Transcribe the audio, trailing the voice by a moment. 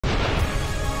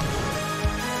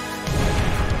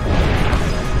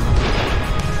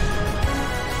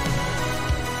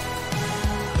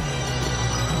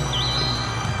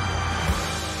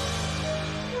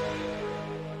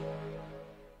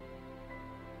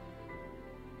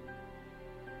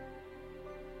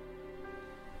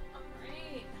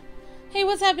Hey,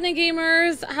 what's happening,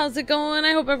 gamers? How's it going?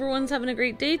 I hope everyone's having a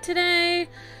great day today.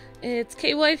 It's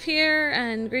K-Wife here,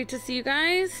 and great to see you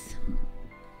guys.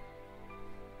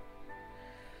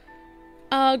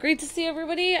 Great to see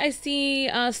everybody. I see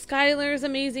Skylar's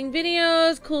amazing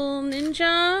videos, Cool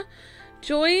Ninja,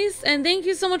 Joyce, and thank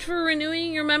you so much for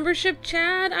renewing your membership,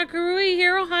 Chad, Akarui,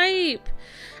 Hero Hype.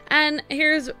 And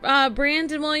here's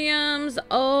Brandon Williams,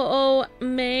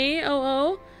 May,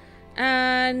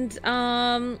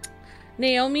 and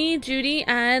Naomi, Judy,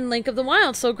 and Link of the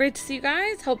Wild. So great to see you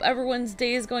guys. Hope everyone's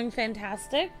day is going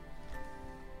fantastic.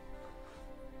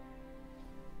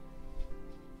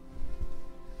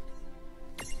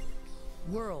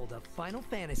 World of Final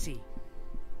Fantasy.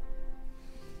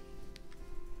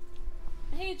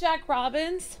 Hey, Jack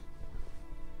Robbins.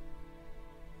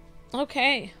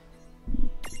 Okay.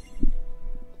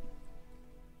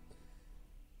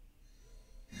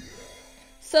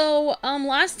 So,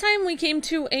 last time we came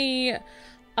to a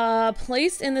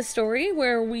place in the story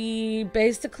where we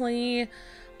basically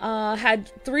had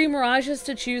 3 mirages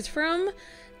to choose from,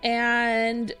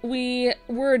 and we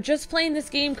were just playing this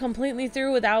game completely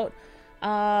through without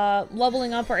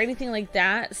leveling up or anything like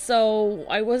that, so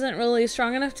I wasn't really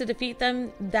strong enough to defeat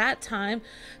them that time.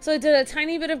 So I did a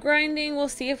tiny bit of grinding. We'll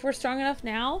see if we're strong enough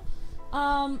now.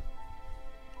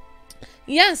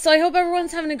 Yeah, so I hope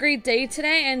everyone's having a great day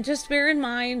today, and just bear in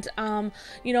mind,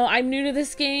 you know, I'm new to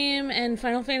this game and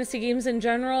Final Fantasy games in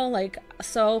general, like,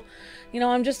 so, you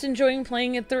know, I'm just enjoying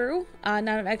playing it through, not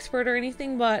an expert or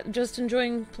anything, but just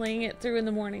enjoying playing it through in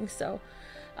the morning, so,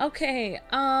 okay,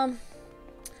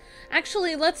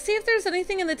 actually, let's see if there's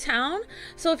anything in the town.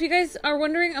 So if you guys are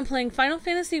wondering, I'm playing Final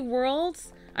Fantasy World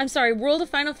of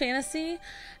Final Fantasy.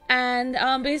 And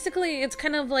basically, it's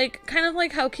kind of like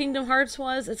how Kingdom Hearts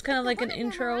was. It's kind of like an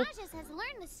intro. Has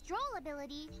learned the stroll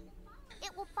ability.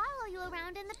 It will follow you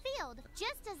around in the field,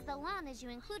 just as the llamas you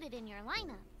included in your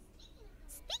lineup.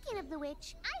 Speaking of the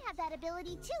which, I have that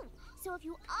ability too. So if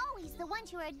you always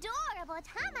want your adorable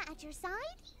Tama at your side,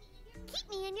 keep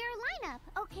me in your lineup,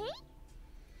 okay?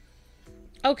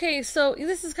 Okay, so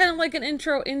this is kind of like an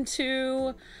intro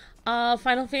into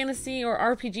Final Fantasy or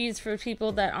RPGs for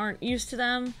people that aren't used to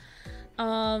them.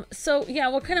 So yeah,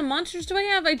 what kind of monsters do I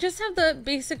have? I just have the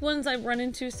basic ones I've run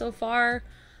into so far.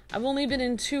 I've only been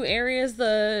in 2 areas,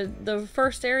 the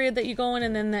first area that you go in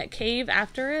and then that cave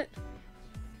after it.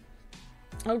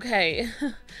 Okay,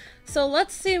 so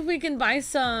let's see if we can buy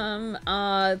some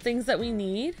things that we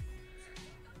need.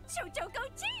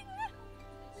 Choco-Ching!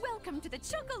 Welcome to the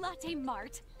Chocolate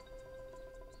Mart.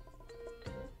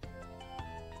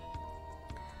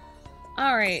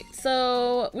 Alright,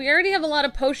 so we already have a lot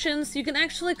of potions. You can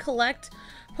actually collect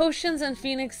potions and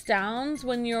Phoenix Downs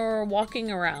when you're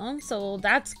walking around, so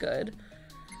that's good.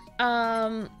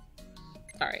 Alright,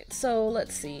 so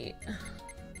let's see.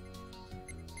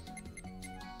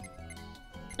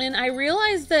 And I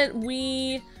realized that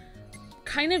we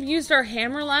kind of used our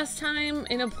hammer last time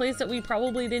in a place that we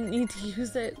probably didn't need to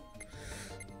use it.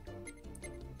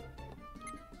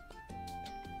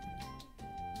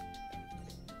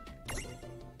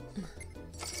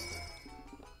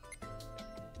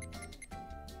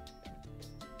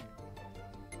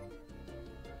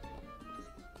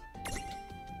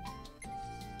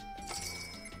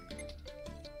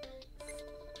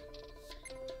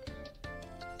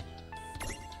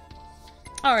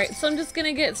 Alright, so I'm just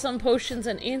gonna get some potions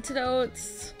and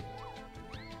antidotes.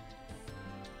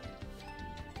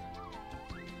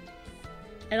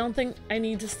 I don't think I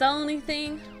need to sell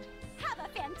anything. Have a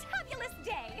fantabulous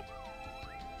day.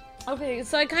 Okay,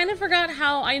 so I kind of forgot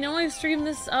how, I know I streamed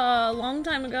this a long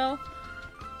time ago,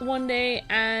 one day,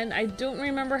 and I don't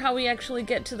remember how we actually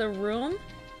get to the room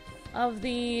of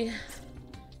the...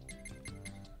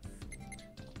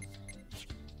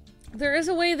 There is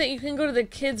a way that you can go to the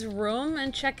kids' room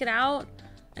and check it out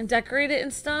and decorate it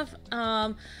and stuff.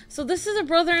 So this is a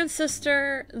brother and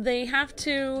sister. They have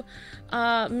to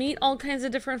meet all kinds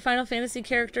of different Final Fantasy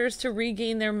characters to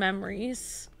regain their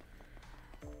memories.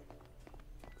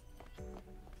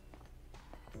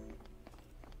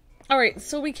 Alright,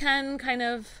 so we can kind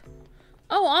of...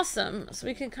 Oh, awesome. So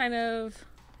we can kind of...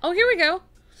 Oh, here we go.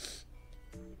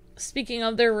 Speaking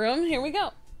of their room, here we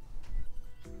go.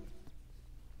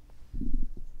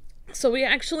 So we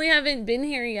actually haven't been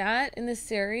here yet in this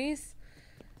series.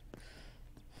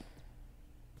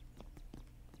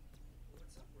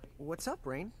 What's up,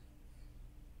 Reynn?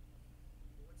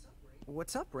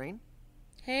 What's up, Reynn?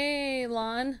 Hey,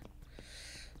 Lann.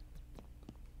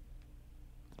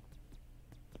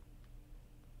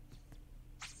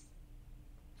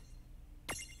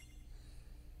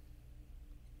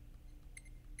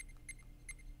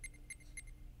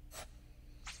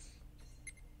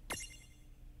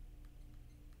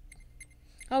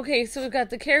 Okay, so we've got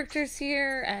the characters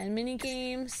here and mini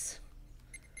games.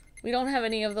 We don't have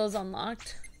any of those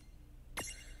unlocked.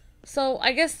 So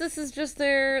I guess this is just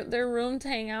their room to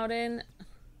hang out in.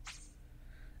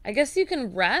 I guess you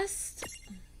can rest.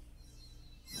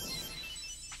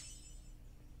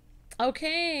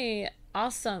 Okay,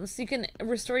 awesome. So you can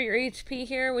restore your HP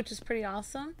here, which is pretty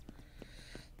awesome.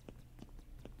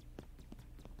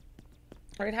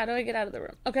 Alright, how do I get out of the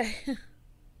room? Okay.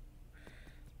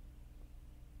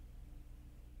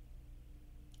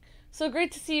 So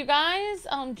great to see you guys.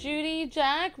 Judy,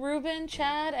 Jack, Ruben,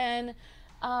 Chad, and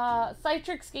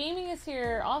Citrix Gaming is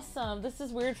here. Awesome. This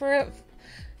is weird for it.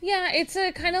 Yeah, it's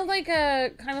a kind of like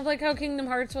how Kingdom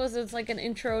Hearts was. It's like an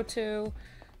intro to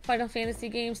Final Fantasy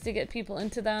games to get people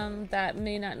into them that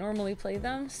may not normally play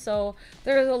them. So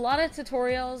there's a lot of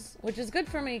tutorials, which is good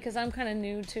for me because I'm kind of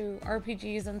new to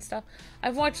RPGs and stuff.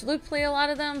 I've watched Luke play a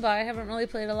lot of them, but I haven't really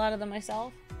played a lot of them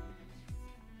myself.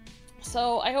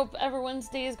 So I hope everyone's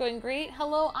day is going great.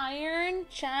 Hello, Iron,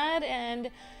 Chad,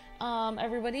 and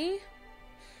everybody.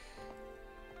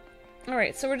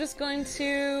 Alright, so we're just going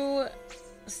to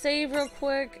save real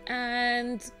quick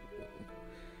and...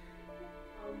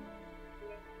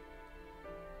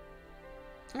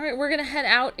 Alright, we're gonna head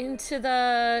out into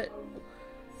the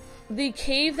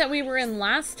cave that we were in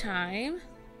last time.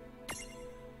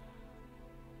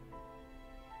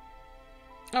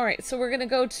 Alright, so we're gonna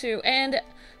go to... And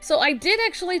so I did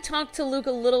actually talk to Luke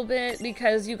a little bit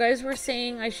because you guys were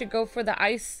saying I should go for the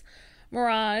Ice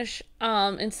Mirage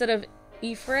instead of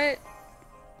Ifrit.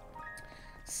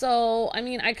 So, I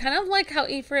mean, I kind of like how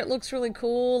Ifrit looks really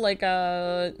cool, like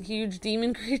a huge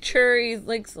demon creature. He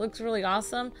looks really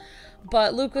awesome.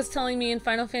 But Luke was telling me in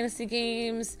Final Fantasy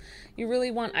games, you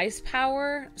really want ice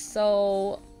power.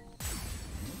 So,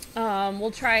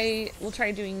 we'll try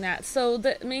doing that. So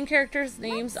the main characters'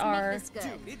 names are,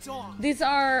 these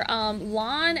are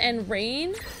Lann and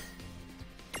Reynn,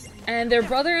 and they're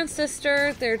brother and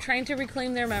sister. They're trying to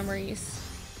reclaim their memories.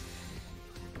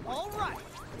 All right.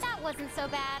 That wasn't so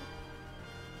bad.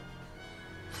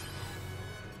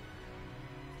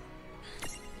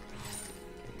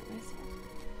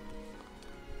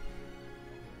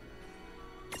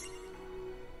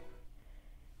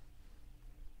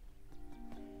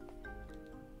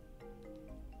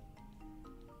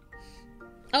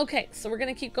 Okay, so we're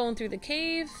gonna keep going through the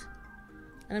cave.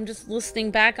 And I'm just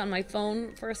listening back on my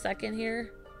phone for a second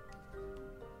here.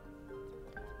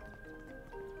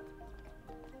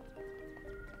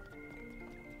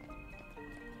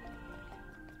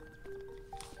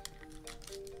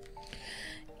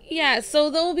 Yeah, so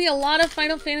there will be a lot of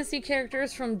Final Fantasy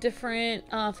characters from different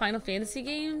Final Fantasy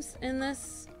games in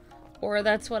this. Or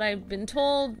that's what I've been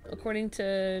told, according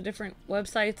to different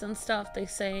websites and stuff. They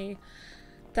say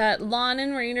that Lann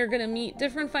and Reynn are going to meet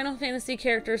different Final Fantasy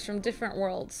characters from different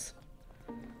worlds.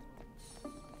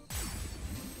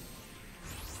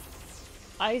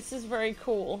 Ice is very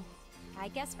cool. I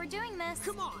guess we're doing this.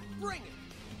 Come on, bring it.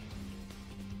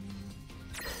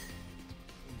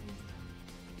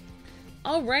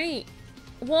 All right.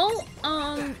 Well,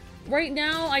 right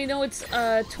now I know it's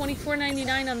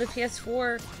 $24.99 on the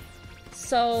PS4.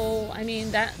 So, I mean,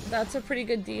 that's a pretty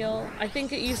good deal. I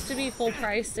think it used to be full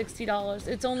price, $60.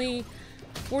 It's only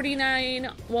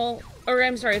 $49, well, or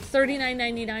I'm sorry, it's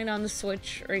 $39.99 on the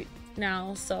Switch right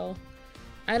now, so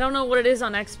I don't know what it is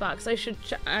on Xbox.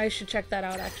 I should check that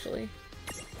out actually.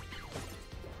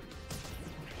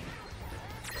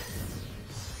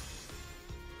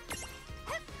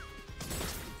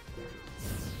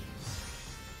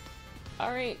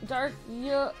 All right, Dark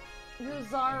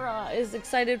Yuzara is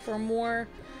excited for more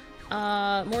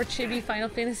chibi Final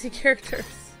Fantasy characters.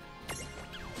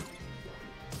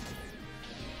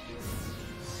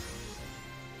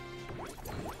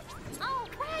 All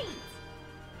right.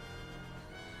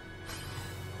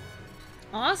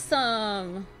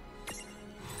 Awesome.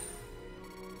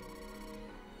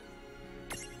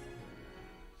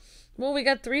 Well, we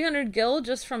got 300 gil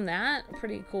just from that.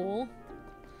 Pretty cool.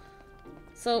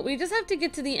 So we just have to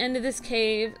get to the end of this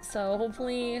cave, so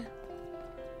hopefully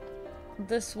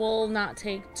this will not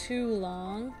take too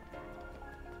long.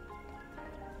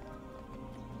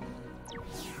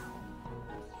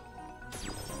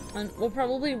 And we'll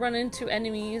probably run into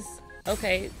enemies.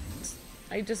 Okay,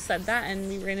 I just said that and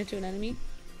we ran into an enemy.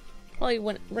 Probably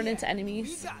run into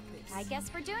enemies I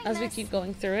guess we're doing as we this. keep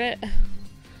going through it.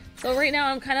 So right now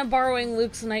I'm kind of borrowing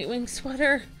Luke's Nightwing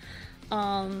sweater.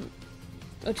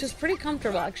 Which is pretty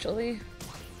comfortable, actually.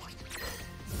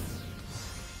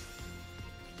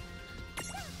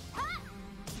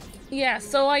 Yeah,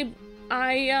 so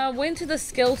I went to the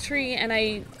skill tree and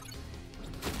I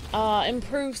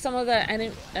improve some of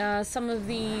the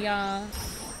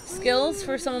skills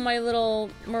for some of my little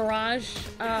Mirage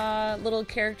little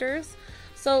characters.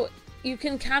 So you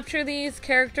can capture these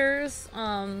characters,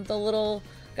 the little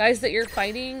guys that you're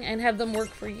fighting, and have them work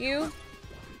for you.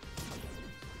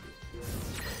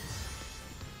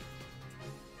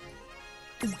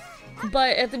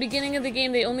 But at the beginning of the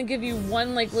game, they only give you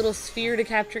one like little sphere to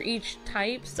capture each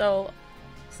type. So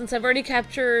since I've already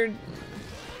captured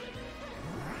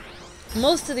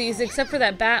most of these, except for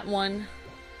that bat one,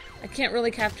 I can't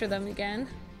really capture them again.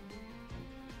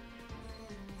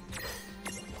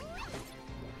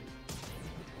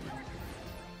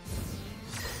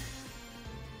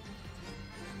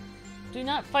 Do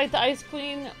not fight the Ice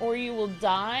Queen or you will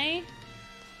die.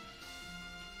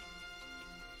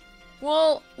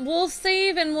 Well, we'll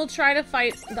save and we'll try to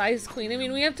fight the Ice Queen. I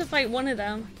mean, we have to fight one of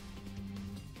them.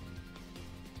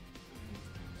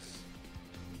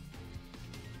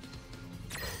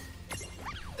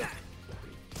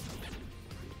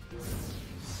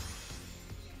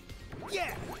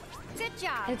 Yeah. Good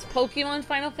job. It's Pokemon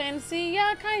Final Fantasy?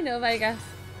 Yeah, kind of, I guess.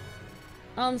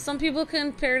 Some people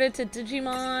compared it to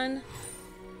Digimon.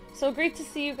 So great to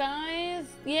see you guys.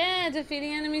 Yeah,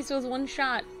 defeating enemies with one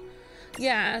shot.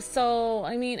 Yeah, so,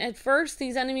 I mean, at first,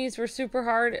 these enemies were super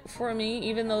hard for me,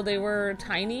 even though they were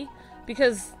tiny,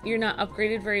 because you're not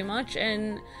upgraded very much,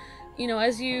 and, you know,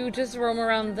 as you just roam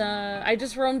around I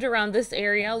just roamed around this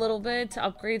area a little bit to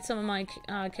upgrade some of my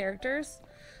characters.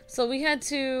 So we had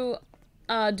to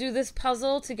do this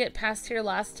puzzle to get past here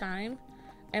last time,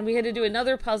 and we had to do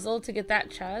another puzzle to get that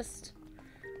chest.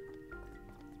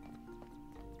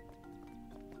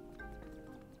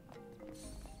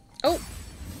 Oh!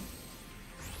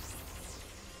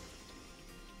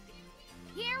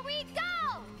 Here we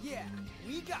go! Yeah,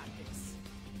 we got this.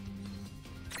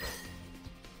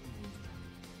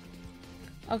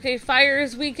 Okay, fire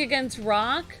is weak against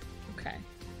rock. Okay.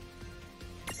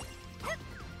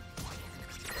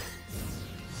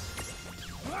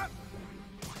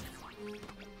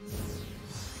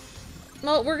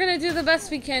 Well, we're gonna do the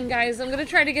best we can, guys. I'm gonna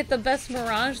try to get the best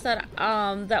Mirage that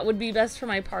that would be best for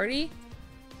my party.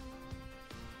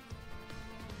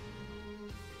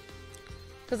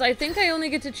 Because I think I only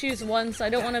get to choose one, so I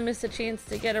don't want to miss a chance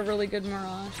to get a really good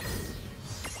Mirage.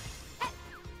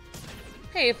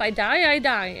 Hey, if I die, I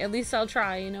die. At least I'll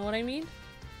try, you know what I mean?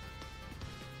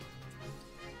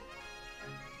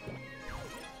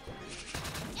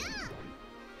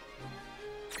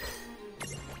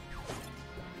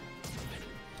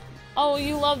 Oh,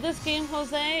 you love this game,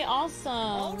 Jose? Awesome.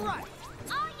 All right.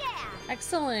 Oh yeah!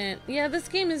 Excellent. Yeah, this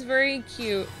game is very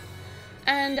cute.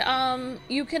 And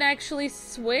you can actually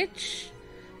switch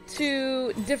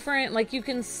to different, like you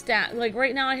can stack, like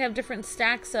right now I have different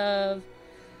stacks of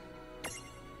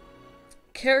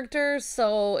characters.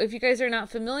 So if you guys are not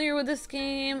familiar with this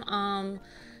game,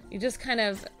 you just kind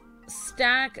of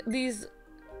stack these.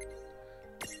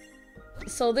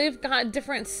 So they've got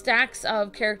different stacks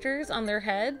of characters on their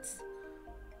heads.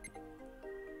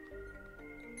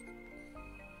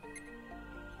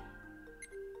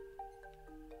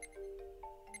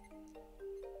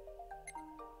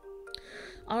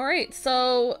 Alright,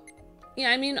 so, yeah,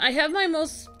 I mean, I have my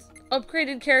most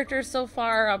upgraded characters so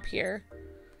far up here.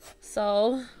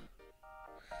 So,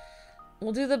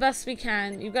 we'll do the best we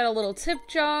can. You've got a little tip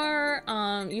jar,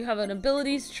 you have an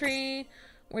abilities tree,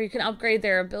 where you can upgrade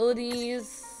their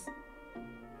abilities.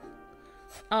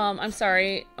 I'm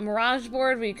sorry, a Mirage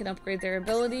board where you can upgrade their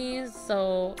abilities,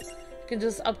 so you can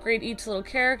just upgrade each little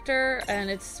character, and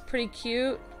it's pretty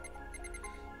cute.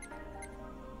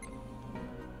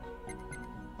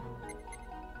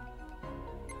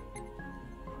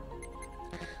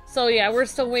 So yeah, we're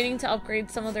still waiting to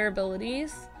upgrade some of their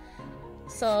abilities.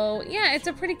 So yeah, it's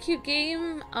a pretty cute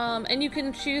game. And you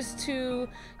can choose to,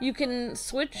 you can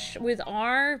switch with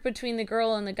R between the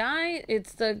girl and the guy.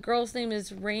 It's the girl's name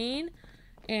is Reynn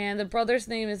and the brother's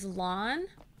name is Lann.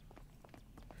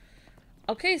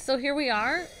 Okay, so here we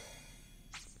are.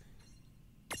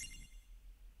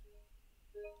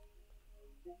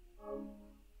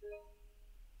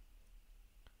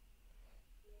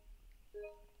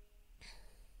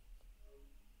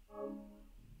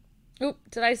 Oop,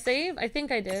 did I save? I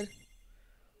think I did.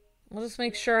 I'll just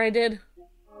make sure I did.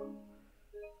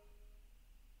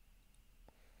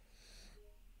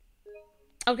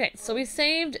 Okay, so we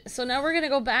saved. So now we're gonna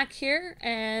go back here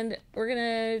and we're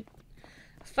gonna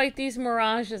fight these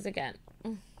Mirages again.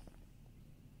 What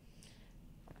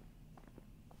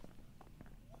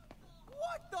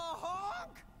the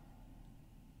honk?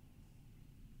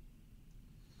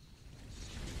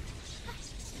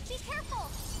 Be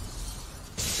careful!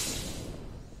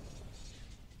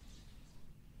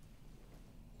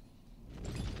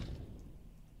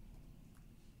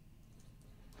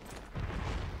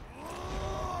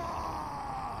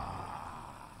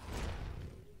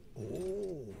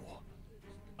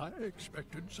 I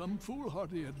expected some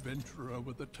foolhardy adventurer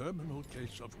with a terminal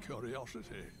case of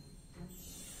curiosity.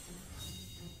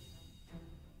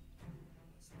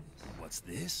 What's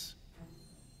this?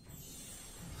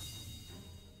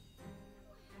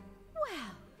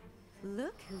 Well,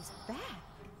 look who's back.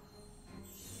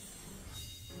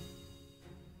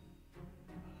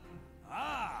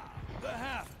 Ah, the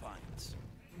half-pints.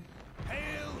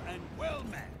 Hail and well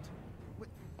met.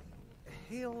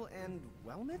 Hail and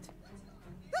well met?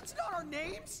 That's not our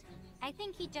names! I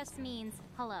think he just means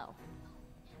hello.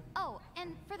 Oh,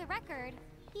 and for the record,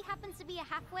 he happens to be a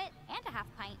half-wit and a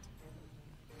half-pint.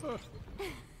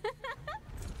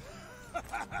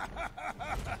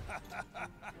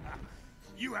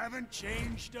 You haven't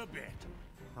changed a bit.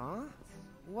 Huh?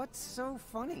 What's so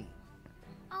funny?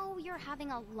 Oh, you're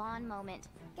having a lawn moment.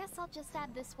 Guess I'll just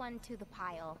add this one to the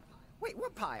pile. Wait,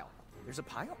 what pile? There's a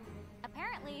pile?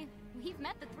 Apparently, we've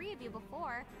met the three of you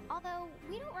before, although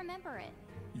we don't remember it.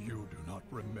 You do not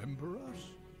remember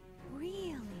us?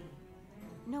 Really?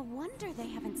 No wonder they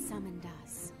haven't summoned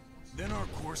us. Then our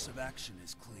course of action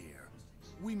is clear.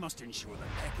 We must ensure the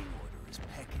pecking order is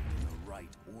pecking in the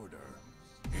right order.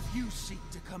 If you seek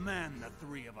to command the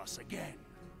three of us again,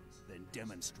 then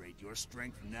demonstrate your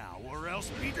strength now or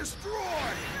else be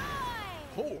destroyed!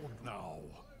 Hold now.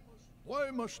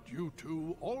 Why must you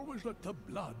two always let the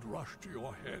blood rush to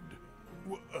your head?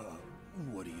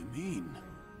 What do you mean?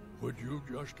 Would you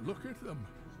just look at them?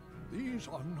 These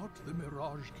are not the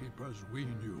Mirage Keepers we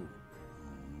knew.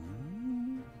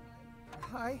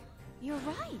 Hi. You're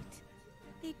right.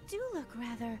 They do look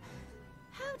rather...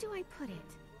 How do I put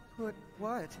it? Put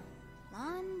what?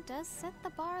 Lann does set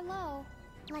the bar low.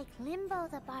 Like Limbo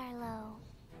the bar low.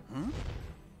 Huh?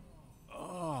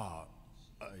 Ah,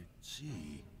 I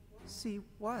see. See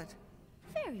what?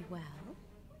 Very well.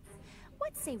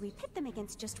 What say we pit them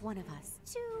against just one of us,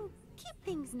 to keep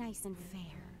things nice and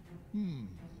fair?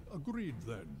 Agreed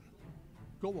then.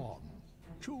 Go on.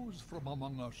 Choose from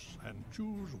among us and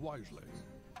choose wisely.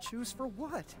 Choose for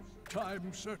what?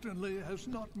 Time certainly has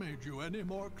not made you any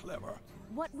more clever.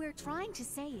 What we're trying to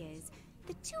say is,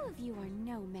 the two of you are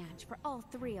no match for all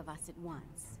three of us at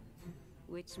once.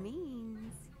 Which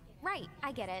means... Right,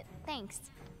 I get it.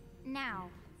 Thanks. Now,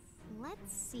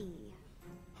 let's see.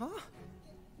 Huh?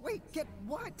 Wait, get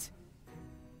what?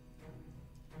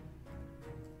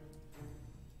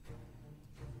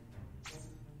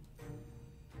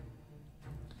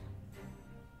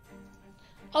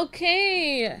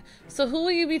 Okay, so who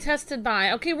will you be tested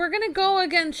by? Okay, we're gonna go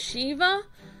against Shiva,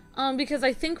 because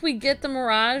I think we get the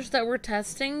Mirage that we're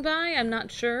testing by. I'm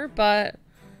not sure, but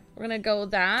we're gonna go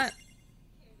with that.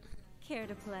 Care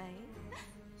to play?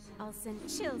 I'll send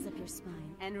chills up your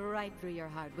spine and right through your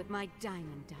heart with my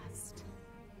diamond dust.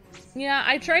 Yeah,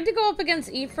 I tried to go up against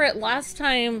Ifrit last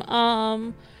time,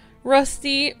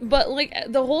 Rusty, but like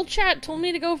the whole chat told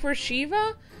me to go for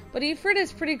Shiva, but Ifrit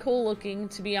is pretty cool looking,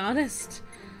 to be honest.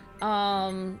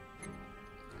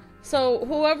 So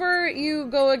whoever you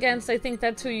go against, I think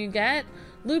that's who you get.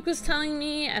 Luke was telling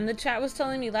me, and the chat was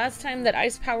telling me last time, that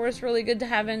ice power is really good to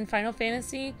have in Final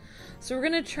Fantasy. So we're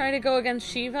gonna try to go against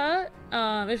Shiva.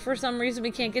 If for some reason we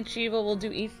can't get Shiva, we'll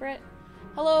do Ifrit.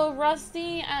 Hello,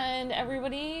 Rusty and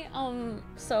everybody.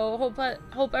 So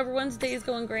hope everyone's day is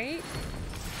going great.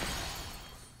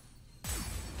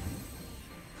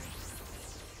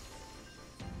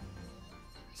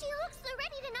 She looks so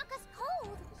ready to knock us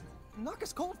cold. Knock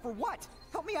us cold for what?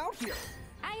 Help me out here.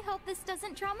 I hope this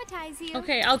doesn't traumatize you.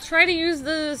 Okay, I'll try to use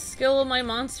the skill of my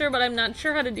monster, but I'm not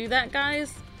sure how to do that,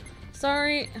 guys.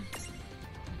 Sorry.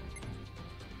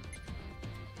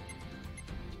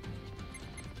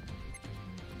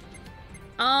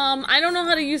 I don't know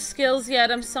how to use skills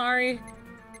yet, I'm sorry.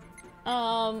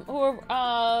 Cool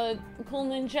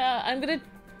Ninja, I'm gonna...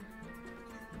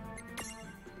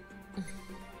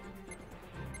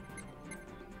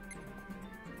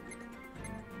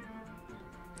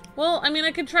 Well, I mean,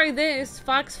 I could try this.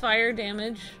 Foxfire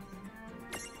damage.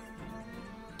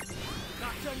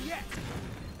 Not done yet!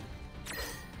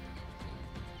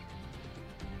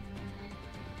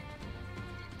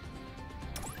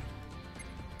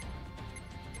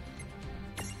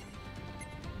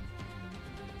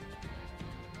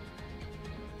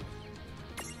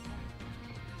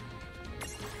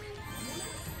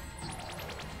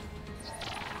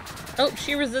 Oh,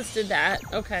 she resisted that.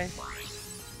 Okay.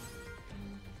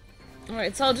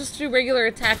 Alright, so I'll just do regular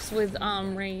attacks with,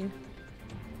 rain.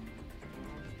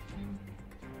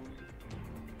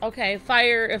 Okay,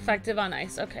 fire effective on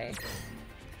ice. Okay.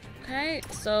 Okay,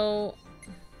 so...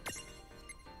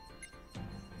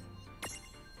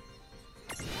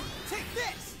 Take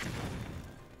this!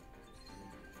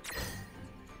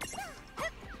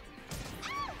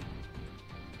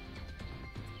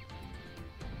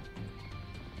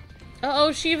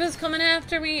 Uh-oh, Shiva's coming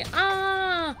after me.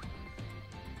 Ah!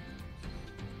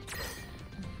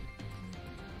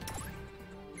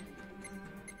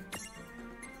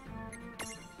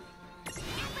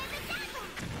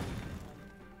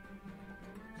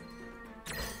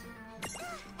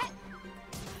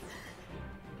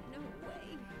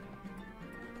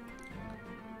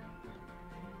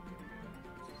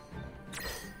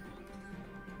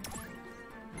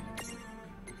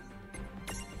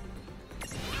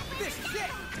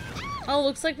 Oh,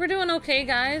 looks like we're doing okay,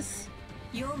 guys.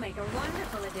 You'll make a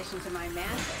wonderful addition to my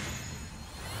mantle.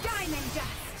 Diamond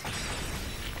dust!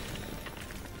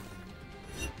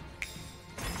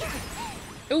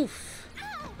 Oof.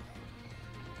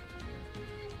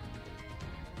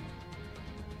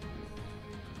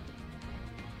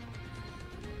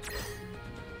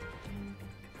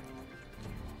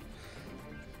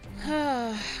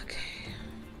 Okay.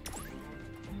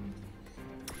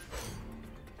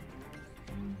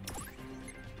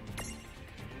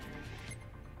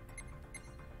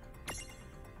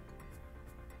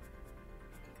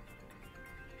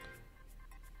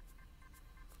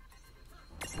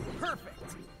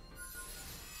 Perfect.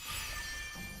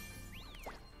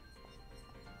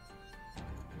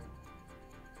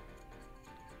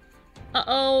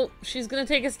 Uh-oh, she's gonna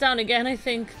take us down again, I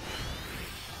think.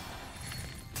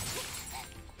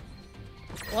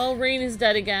 Well, Reynn is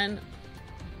dead again.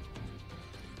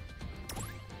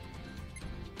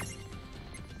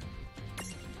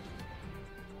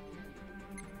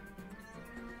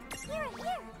 Here,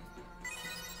 here.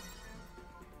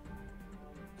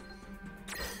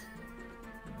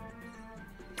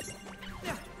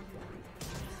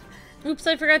 Oops,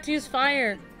 I forgot to use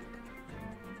fire.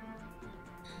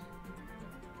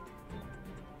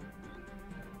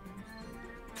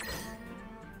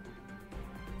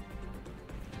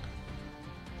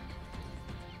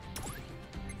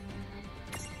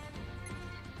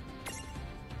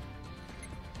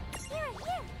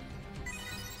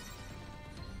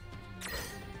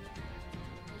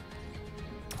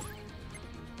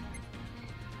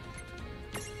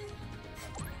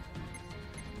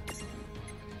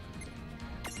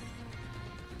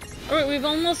 Alright, we've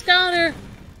almost got her.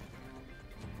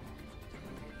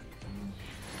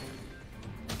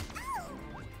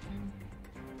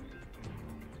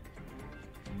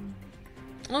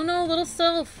 Oh no, little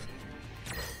Sylph.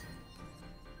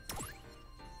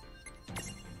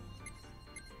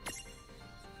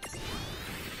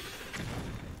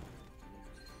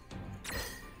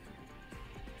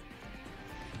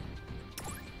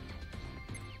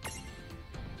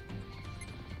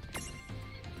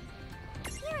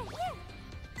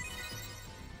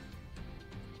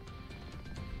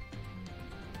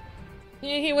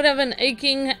 Yeah, he would have an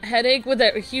aching headache with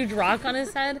a huge rock on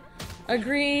his head.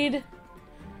 Agreed.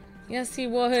 Yes, he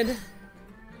would.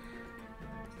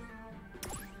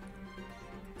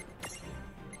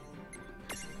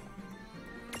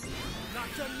 Not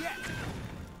done yet.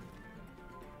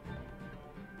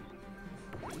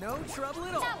 No trouble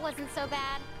at all. That wasn't so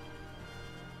bad.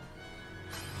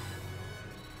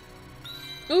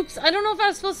 Oops, I don't know if I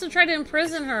was supposed to try to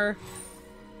imprison her.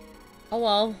 Oh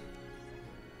well.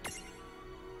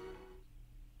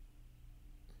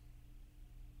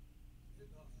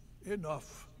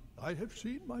 Enough. I have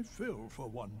seen my fill for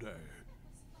one day.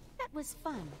 That was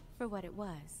fun, for what it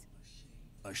was.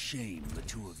 A shame the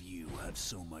two of you have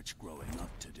so much growing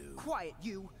up to do. Quiet,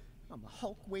 you. I'm a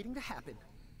Hulk waiting to happen.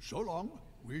 So long.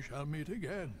 We shall meet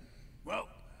again. Well,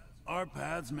 our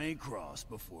paths may cross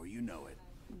before you know it.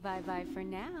 Bye-bye for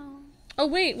now. Oh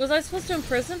wait, was I supposed to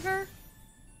imprison her?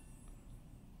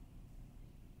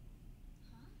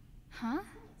 Huh?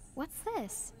 What's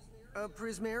this? A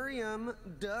prismarium,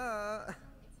 duh.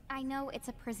 I know it's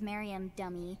a prismarium,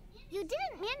 dummy. You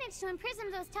didn't manage to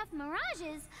imprison those tough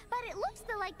mirages, but it looks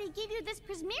like they gave you this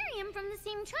prismarium from the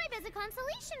same tribe as a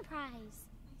consolation prize.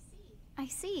 I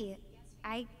see.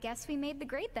 I guess we made the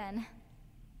grade then.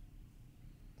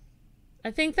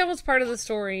 I think that was part of the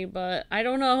story, but I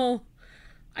don't know.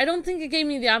 I don't think it gave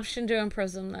me the option to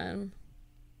imprison them.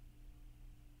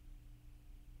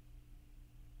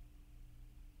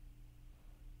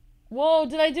 Whoa,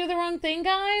 did I do the wrong thing,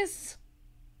 guys?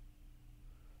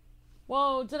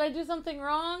 Whoa, did I do something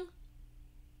wrong?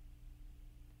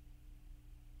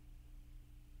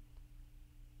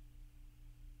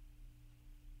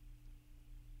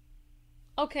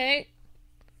 Okay.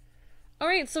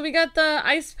 Alright, so we got the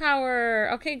ice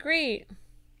power. Okay, great.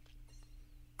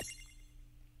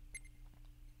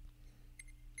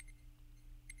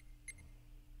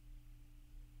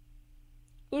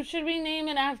 Who should we name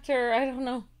it after? I don't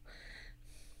know.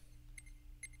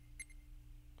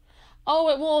 Oh,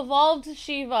 it will evolve to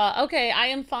Shiva. Okay, I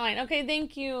am fine. Okay,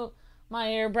 thank you,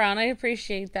 my Air Brown. I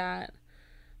appreciate that.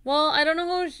 Well, I don't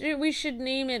know who we should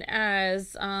name it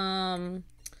as.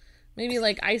 Maybe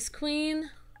like Ice Queen.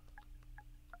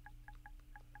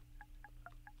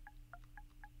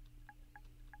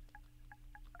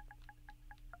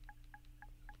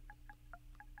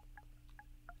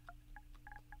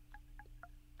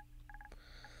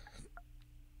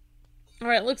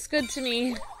 Alright, looks good to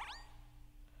me.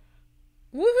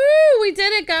 Woohoo! We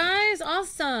did it, guys!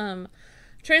 Awesome!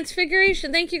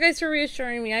 Transfiguration. Thank you guys for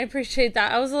reassuring me. I appreciate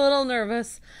that. I was a little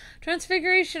nervous.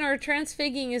 Transfiguration or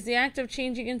transfigging is the act of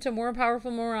changing into a more powerful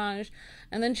mirage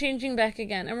and then changing back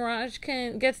again. A mirage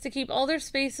gets to keep all their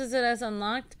spaces it has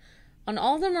unlocked on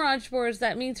all the mirage boards.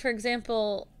 That means, for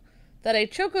example, that a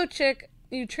Choco Chick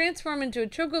you transform into a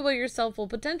chocobo yourself will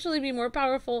potentially be more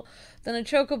powerful than a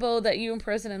chocobo that you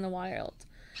imprison in the wild.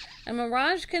 A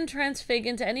mirage can transfig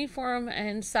into any form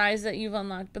and size that you've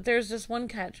unlocked, but there's just one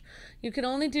catch. You can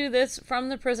only do this from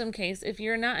the prism case. If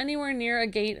you're not anywhere near a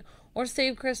gate or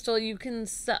save crystal, you can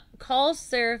call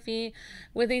Seraphy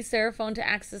with a Seraphone to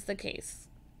access the case.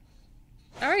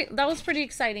 Alright, that was pretty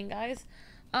exciting, guys.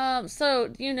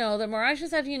 So, you know, the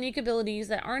mirages have unique abilities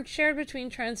that aren't shared between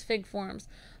transfig forms.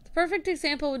 The perfect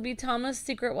example would be Tama's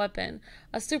secret weapon.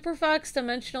 A Super Fox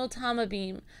dimensional Tama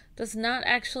beam does not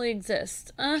actually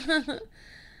exist.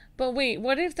 But wait,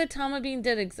 what if the Tama beam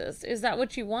did exist? Is that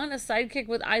what you want? A sidekick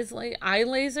with eye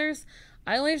lasers?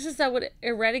 Eye lasers that would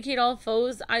eradicate all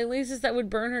foes? Eye lasers that would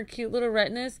burn her cute little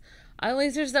retinas? Eye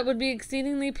lasers that would be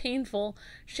exceedingly painful?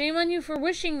 Shame on you for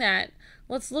wishing that.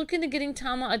 Let's look into getting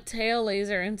Tama a tail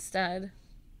laser instead.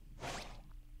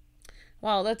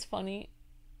 Wow, that's funny.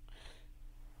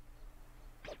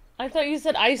 I thought you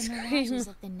said ice cream. The mirages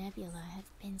of the nebula have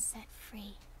been set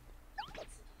free.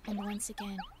 And once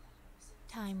again,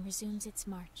 time resumes its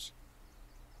march.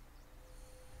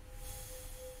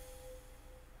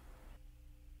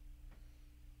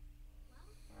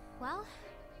 Well,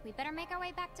 we better make our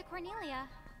way back to Cornelia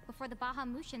before the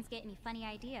Bahamutians get any funny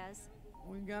ideas.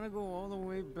 We gotta go all the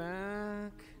way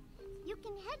back. You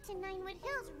can head to Ninewood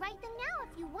Hills right now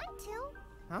if you want to.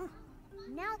 Huh?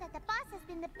 Now that the boss has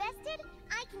been bested,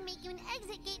 I can make you an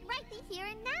exit gate right here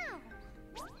and now.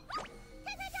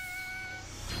 Ta-da-da!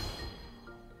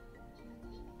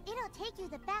 It'll take you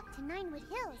back to Ninewood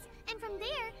Hills, and from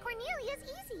there, Cornelia's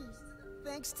easy.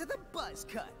 Thanks to the buzz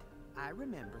cut. I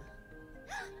remember.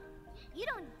 You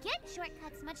don't get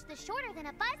shortcuts much shorter than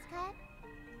a buzz cut.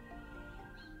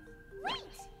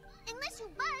 Wait! Unless you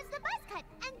buzz the buzz cut,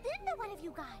 and then what have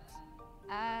you got?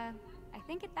 I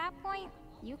think at that point,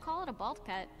 you call it a bolt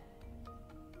cut.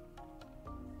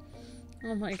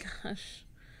 Oh my gosh.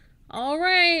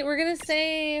 Alright, we're gonna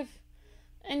save.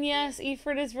 And yes,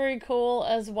 Ifrit is very cool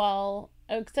as well.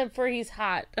 Except for he's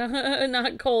hot.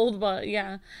 Not cold, but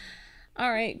yeah.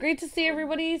 Alright, great to see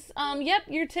everybody's. Yep,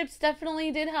 your tips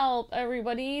definitely did help,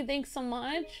 everybody. Thanks so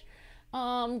much.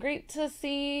 Great to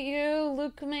see you,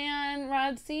 Luke Man,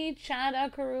 Rodsi, Chad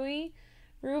Akarui,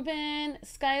 Ruben,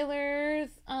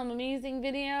 Skylar's, amazing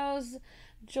videos,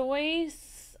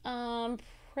 Joyce,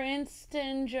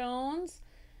 Princeton Jones,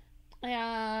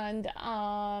 and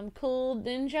Cool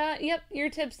Ninja. Yep, your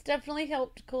tips definitely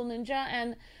helped, Cool Ninja,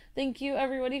 and thank you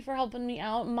everybody for helping me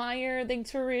out. Meyer,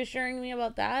 thanks for reassuring me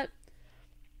about that.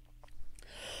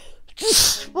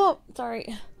 Oh,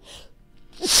 sorry.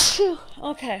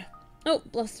 Okay. Oh,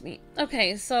 bless me.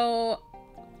 Okay, so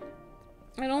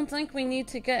I don't think we need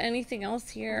to get anything else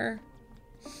here.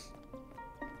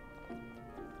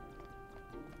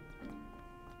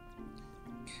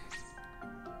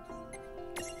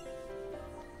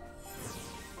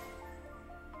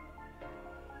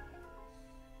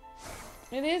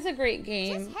 It is a great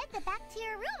game. Just head back to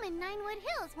your room in Ninewood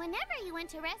Hills whenever you want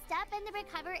to rest up and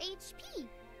recover HP.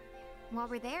 While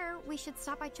we're there, we should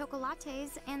stop by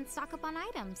Chocolates and stock up on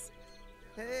items.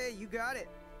 Hey, you got it.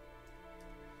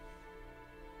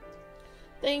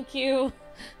 Thank you.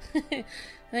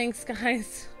 Thanks,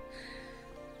 guys.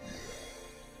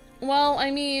 Well,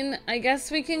 I mean, I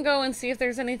guess we can go and see if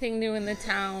there's anything new in the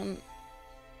town.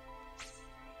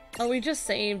 Oh, we just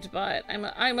saved, but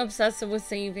I'm obsessive with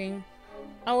saving.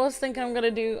 I always think I'm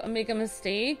gonna make a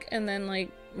mistake and then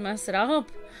like mess it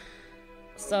up.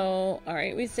 So,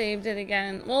 alright, we saved it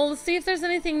again. Well, let's see if there's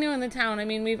anything new in the town. I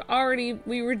mean,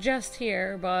 we were just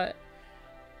here, but...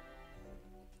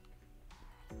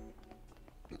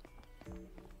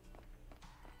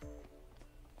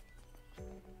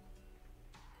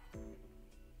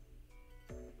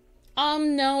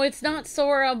 No, it's not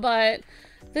Sora, but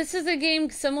This is a game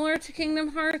similar to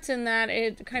Kingdom Hearts in that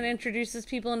it kind of introduces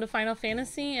people into Final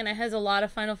Fantasy, and it has a lot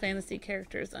of Final Fantasy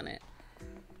characters in it.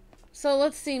 So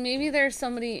let's see, maybe there's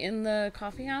somebody in the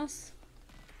coffee house?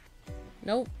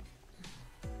 Nope.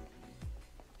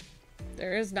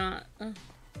 There is not.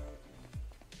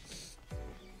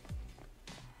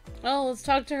 Oh, let's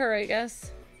talk to her, I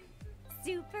guess.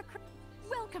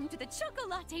 Welcome to the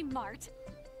Chocolate Mart.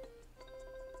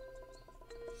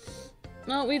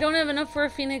 No, we don't have enough for a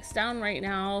Phoenix Down right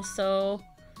now, so...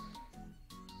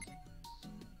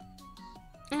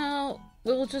 Oh,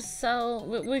 we'll just sell...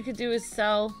 What we could do is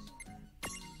sell...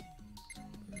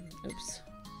 Oops.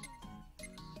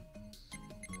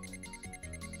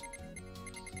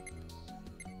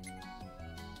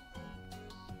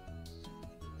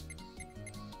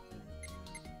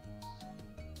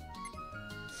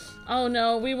 Oh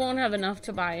no, we won't have enough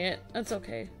to buy it. That's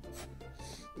okay.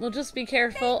 We'll just be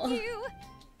careful. Thank you.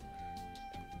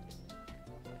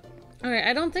 Alright,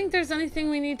 I don't think there's anything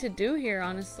we need to do here,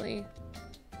 honestly.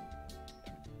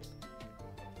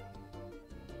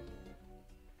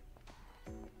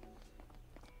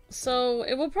 So,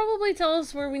 it will probably tell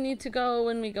us where we need to go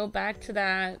when we go back to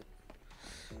that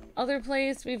other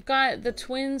place. We've got the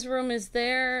twins room is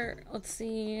there. Let's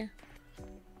see.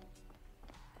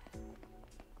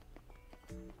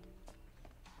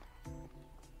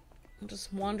 I'll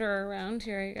just wander around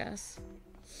here, I guess.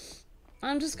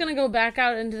 I'm just gonna go back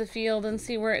out into the field and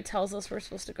see where it tells us we're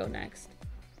supposed to go next.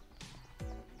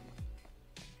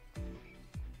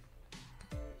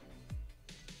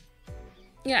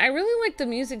 Yeah, I really like the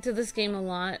music to this game a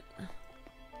lot.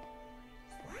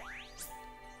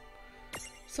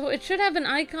 So it should have an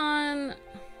icon.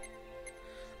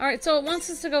 Alright, so it wants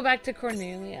us to go back to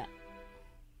Cornelia.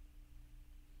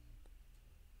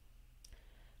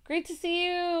 Great to see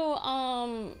you.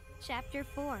 Chapter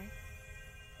 4.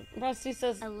 Rusty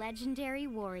says a legendary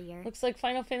warrior. Looks like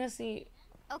Final Fantasy.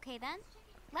 Okay then.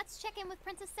 Let's check in with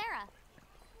Princess Sarah.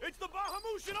 It's the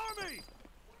Bahamutian army!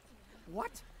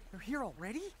 What? They're here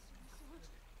already?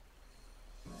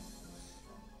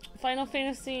 Final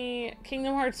Fantasy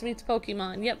Kingdom Hearts meets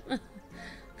Pokemon. Yep.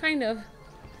 Kind of.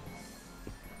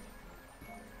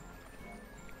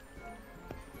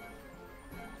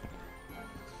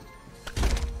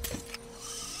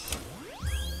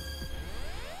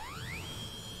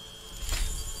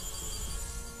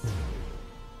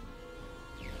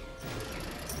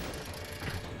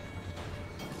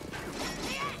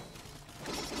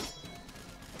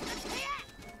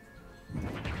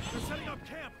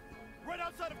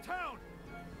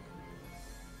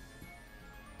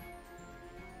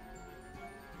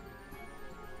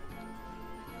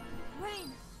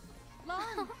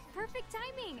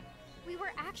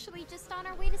 Actually just on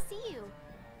our way to see you.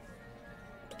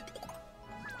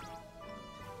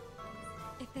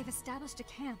 If they've established a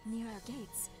camp near our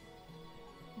gates,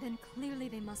 then clearly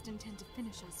they must intend to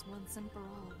finish us once and for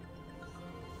all.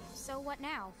 So what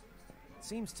now?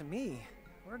 Seems to me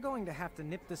we're going to have to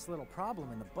nip this little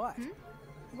problem in the bud.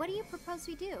 What do you propose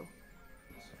we do?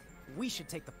 We should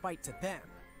take the fight to them.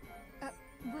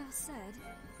 Well said,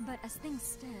 but as things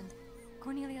stand,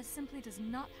 Cornelia simply does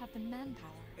not have the manpower.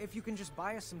 If you can just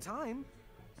buy us some time,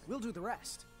 we'll do the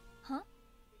rest. Huh?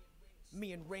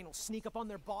 Me and Reynn will sneak up on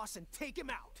their boss and take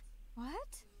him out.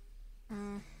 What?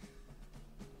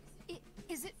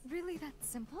 Is it really that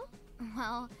simple?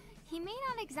 Well, he may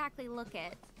not exactly look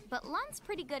it, but Lann's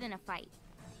pretty good in a fight.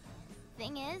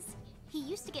 Thing is, he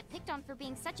used to get picked on for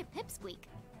being such a pipsqueak.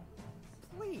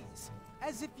 Please,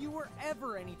 as if you were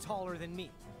ever any taller than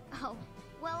me. Oh,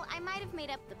 well, I might have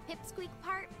made up the pipsqueak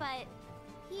part, but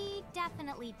he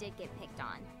definitely did get picked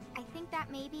on. I think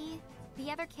that maybe the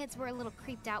other kids were a little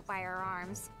creeped out by our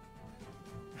arms.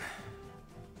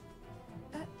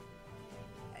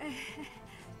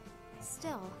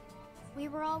 Still, we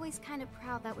were always kind of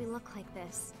proud that we look like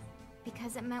this,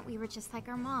 because it meant we were just like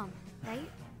our mom, right?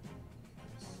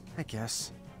 I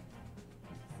guess.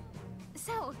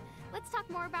 So, let's talk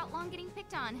more about Lann getting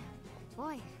picked on.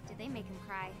 Boy, did they make him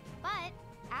cry. But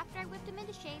after I whipped him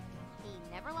into shape, he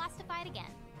never lost a fight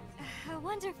again.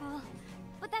 Wonderful.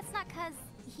 But that's not 'cause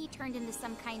he turned into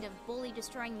some kind of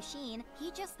bully-destroying machine.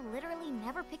 He just literally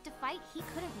never picked a fight he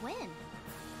couldn't win.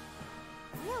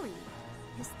 Really,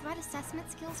 his threat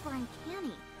assessment skills were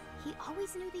uncanny. He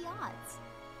always knew the odds.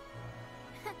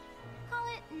 Call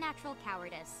it natural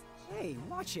cowardice. Hey,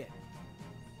 watch it.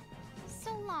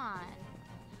 So, Lann,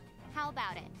 how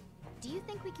about it? Do you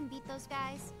think we can beat those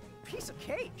guys? Piece of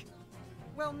cake?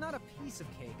 Well, not a piece of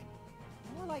cake.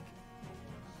 More like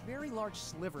a very large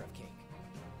sliver of cake.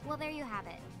 Well, there you have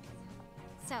it.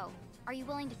 So, are you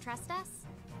willing to trust us?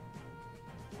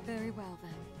 Very well,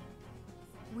 then.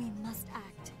 We must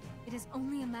act. It is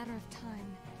only a matter of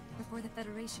time before the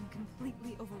Federation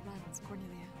completely overruns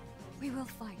Cornelia. We will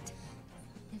fight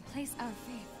and place our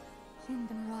faith in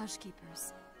the Mirage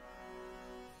Keepers.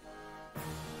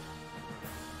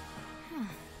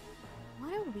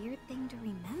 What a weird thing to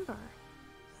remember.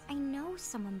 I know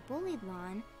someone bullied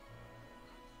Lann,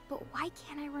 but why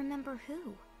can't I remember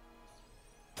who?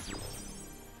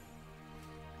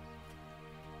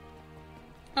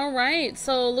 Alright,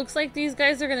 so it looks like these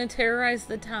guys are gonna terrorize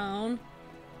the town.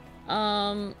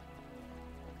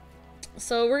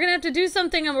 So we're gonna have to do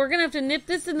something, and we're gonna have to nip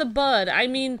this in the bud. I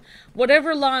mean,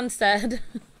 whatever Lann said.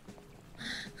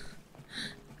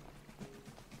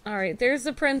 Alright, there's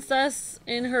the princess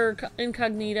in her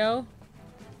incognito.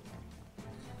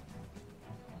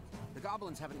 The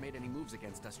goblins haven't made any moves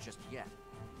against us just yet,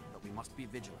 but we must be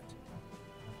vigilant.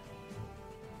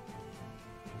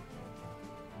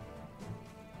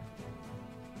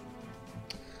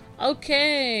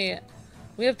 Okay,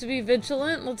 we have to be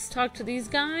vigilant. Let's talk to these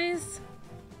guys.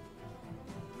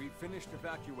 We finished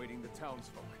evacuating the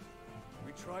townsfolk.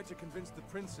 We tried to convince the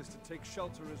princess to take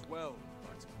shelter as well,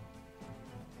 but...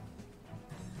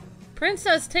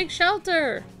 Princess, take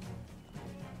shelter!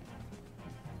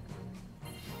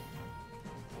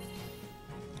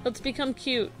 Let's become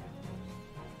cute.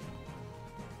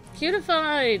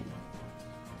 Cutified!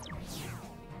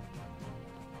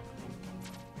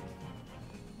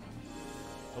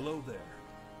 Hello there.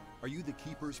 Are you the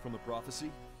keepers from the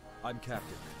prophecy? I'm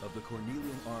captain of the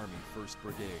Cornelian Army 1st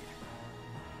Brigade.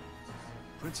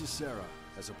 Princess Sarah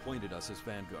has appointed us as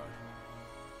vanguard.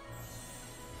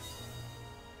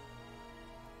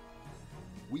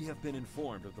 We have been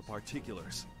informed of the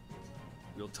particulars.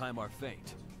 We'll time our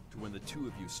feint to when the two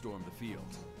of you storm the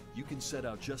field. You can set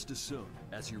out just as soon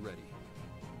as you're ready.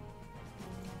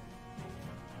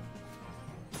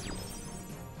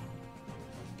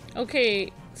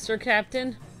 Okay, Sir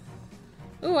Captain.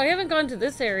 Ooh, I haven't gone to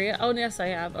this area. Oh, yes, I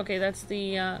have. Okay, that's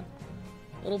the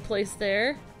little place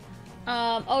there.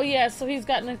 Oh, yeah, so he's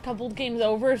gotten a couple games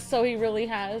over, so he really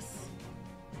has.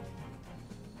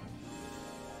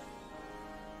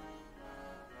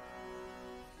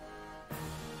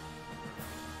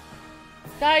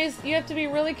 Guys, you have to be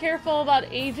really careful about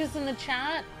ages in the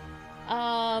chat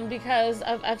because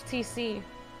of FTC.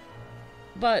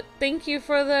 But thank you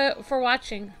for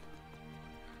watching.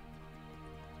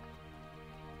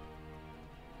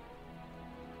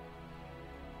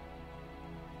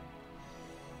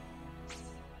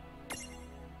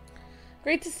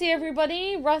 Great to see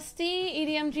everybody. Rusty,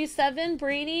 EDMG7,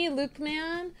 Brady,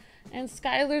 Lukeman, and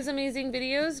Skylar's amazing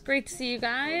videos. Great to see you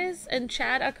guys. And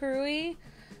Chad Akarui.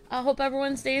 I hope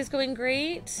everyone's day is going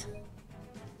great.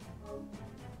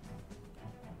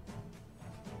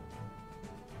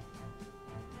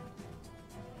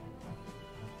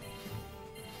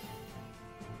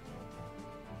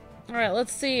 Alright,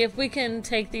 let's see if we can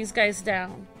take these guys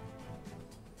down.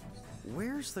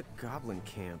 Where's the goblin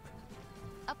camp?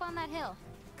 Up on that hill.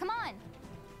 Come on!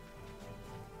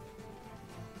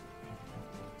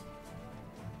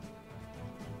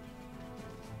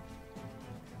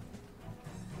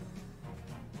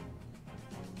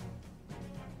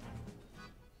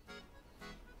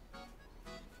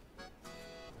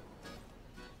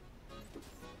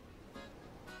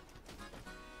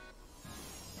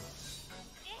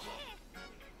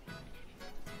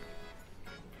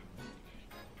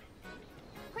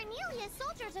 Cornelia's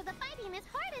soldiers are fighting as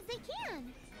hard as they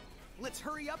can. Let's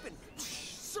hurry up and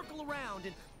circle around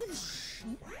and...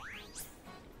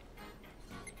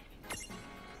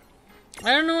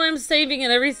 I don't know why I'm saving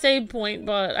at every save point,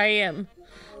 but I am.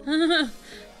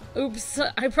 Oops,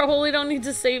 I probably don't need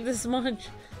to save this much.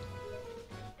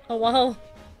 Oh well.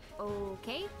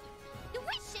 Okay.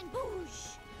 Wish and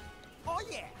boosh. Oh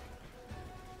yeah.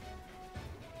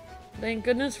 Thank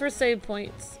goodness for save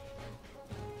points.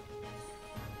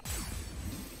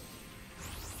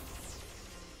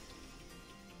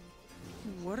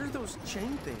 What are those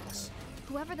chain things?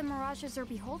 Whoever the Mirages are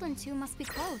beholden to must be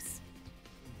close.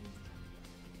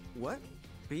 What?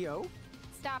 B.O.?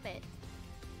 Stop it.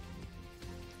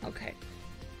 Okay.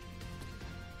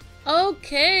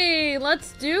 Okay,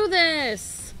 let's do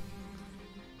this.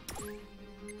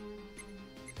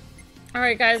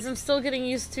 Alright guys, I'm still getting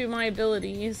used to my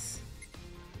abilities.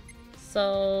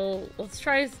 So, let's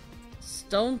try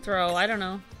stone throw, I don't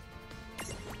know.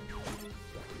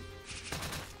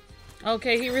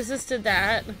 Okay, he resisted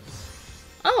that.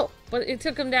 Oh, but it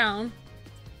took him down.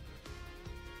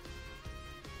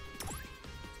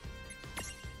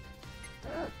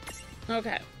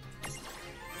 Okay.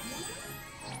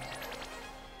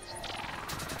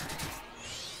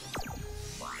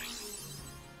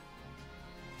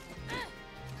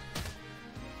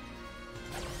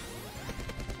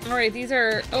 Alright, these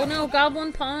are... Oh no,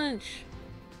 Goblin Punch!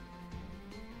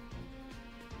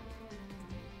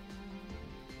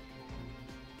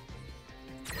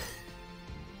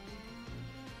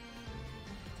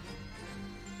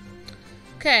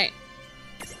 Okay.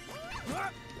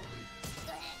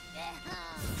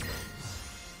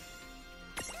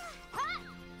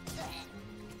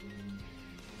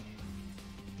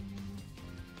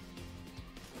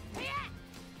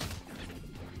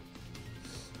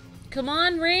 Come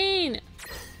on, Reynn!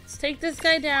 Let's take this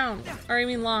guy down. Or I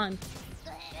mean Lann.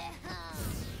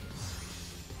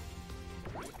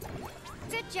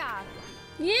 Good job.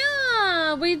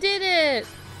 Yeah, we did it!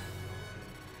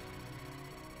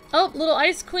 Oh, little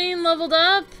Ice Queen leveled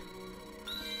up!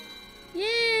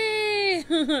 Yay!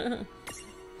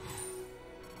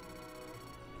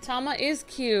 Tama is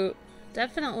cute.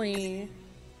 Definitely.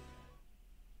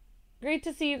 Great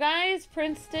to see you guys.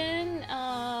 Princeton,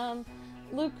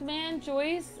 Luke Man,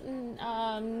 Joyce,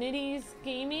 Nitty's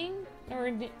Gaming,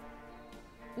 or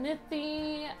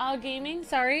Nithy Gaming.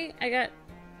 Sorry, I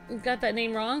got that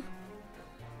name wrong.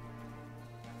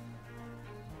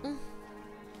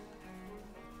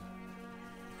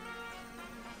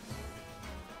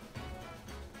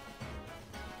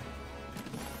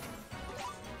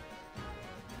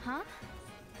 Huh?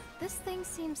 This thing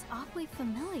seems awfully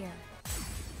familiar.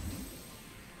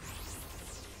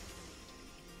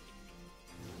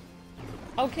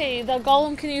 Okay, the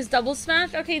golem can use double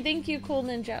smash? Okay, thank you, Cool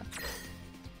Ninja.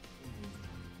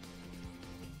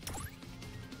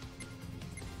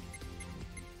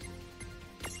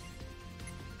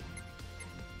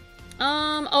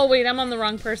 Oh wait, I'm on the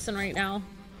wrong person right now.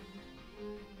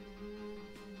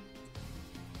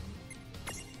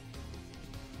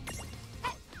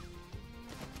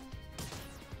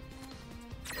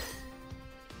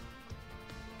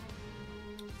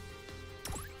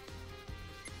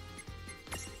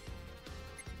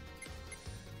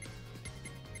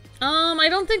 I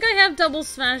don't think I have double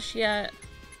smash yet.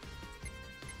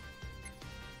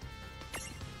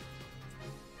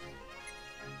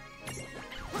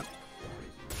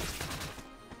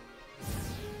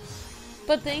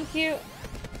 But thank you.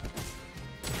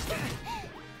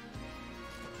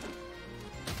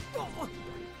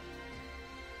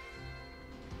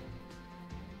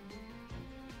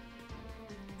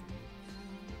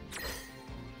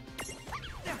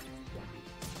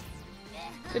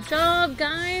 Good job,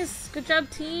 guys. Good job,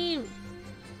 team.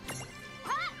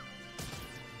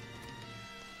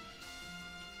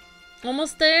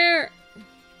 Almost there.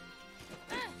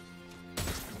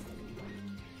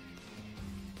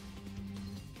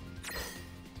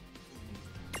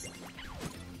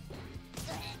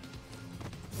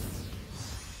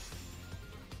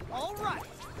 All right.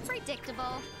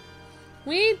 Predictable.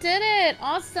 We did it.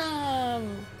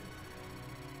 Awesome.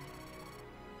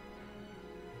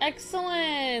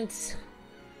 Excellent.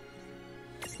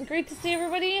 Great to see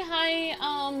everybody.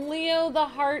 Hi, Leo the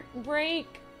Heartbreak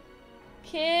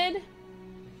Kid,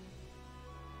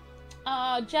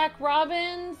 Jack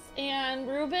Robbins, and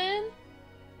Ruben.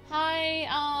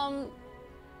 Hi,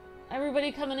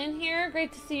 everybody coming in here.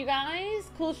 Great to see you guys.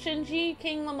 Cool Shinji,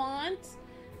 King Lamont,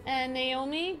 and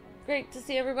Naomi. Great to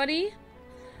see everybody.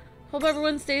 Hope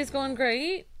everyone's day is going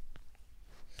great.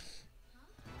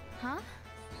 Huh?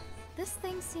 This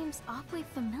thing seems awfully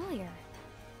familiar.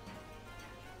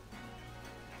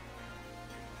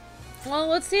 Well,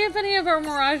 let's see if any of our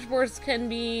Mirage boards can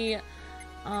be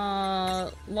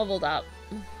leveled up.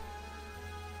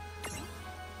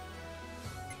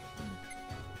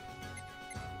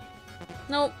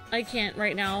 Nope, I can't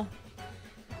right now.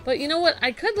 But you know what?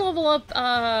 I could level up,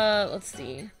 let's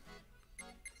see.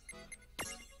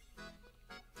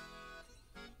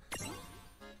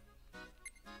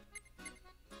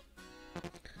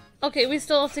 Okay, we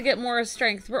still have to get more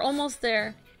strength. We're almost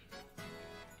there.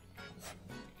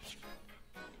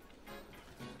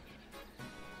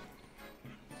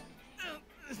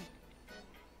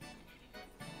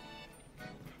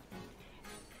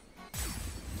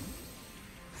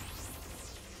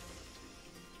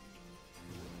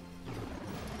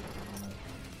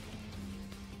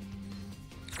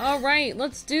 All right,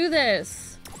 let's do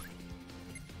this.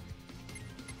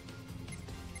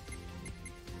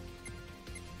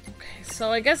 Okay,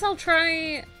 so I guess I'll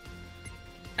try...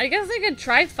 I guess I could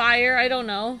try fire, I don't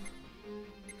know.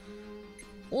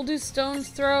 We'll do stone's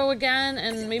throw again,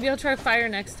 and maybe I'll try fire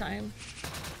next time.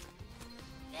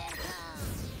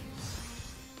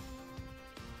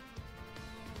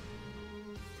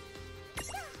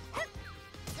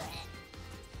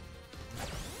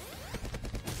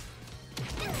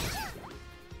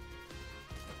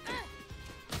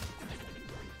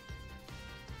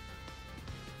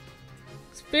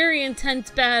 Very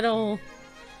intense battle.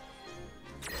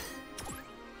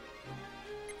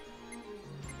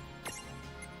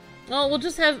 Well,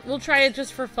 we'll try it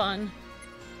just for fun.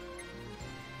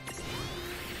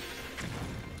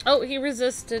 Oh, he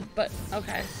resisted, but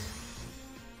okay.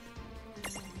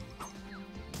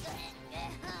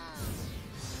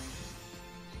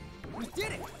 We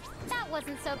did it! That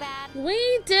wasn't so bad.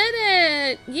 We did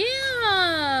it!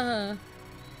 Yeah!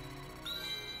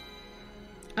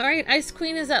 Alright, Ice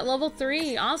Queen is at level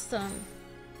 3. Awesome.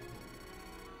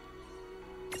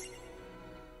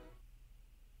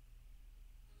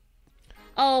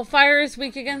 Oh, fire is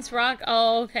weak against rock?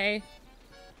 Oh, okay.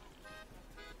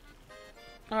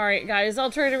 Alright, guys.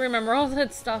 I'll try to remember all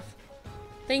that stuff.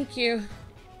 Thank you.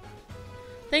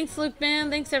 Thanks, Luke, man.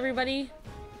 Thanks, everybody.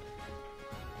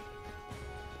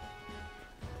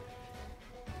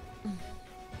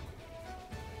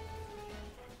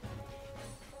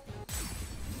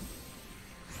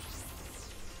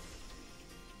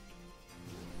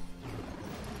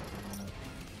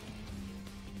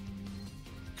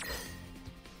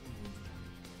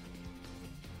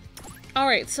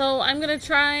 Alright, so I'm gonna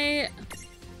try...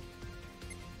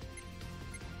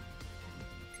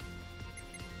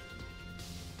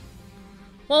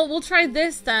 Well, we'll try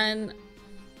this then.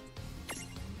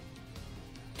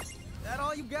 That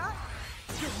all you got?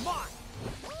 You're mine!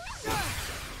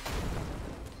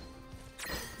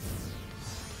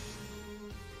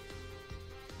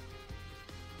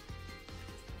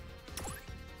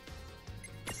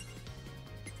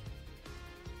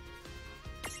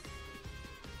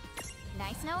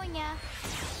 Nice knowing ya.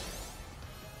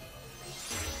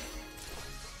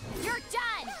 You're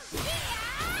done!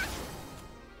 Yeah!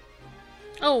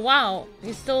 Oh, wow.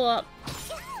 He's still up.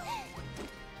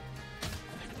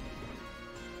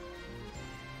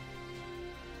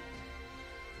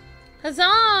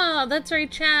 Huzzah! That's right,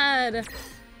 Chad.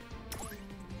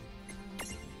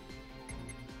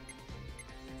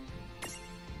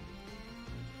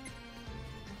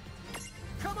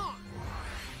 Come on!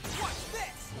 What's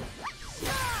this?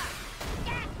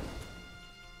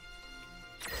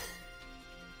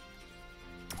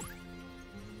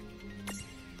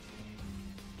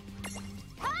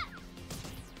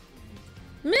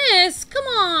 Miss, come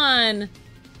on!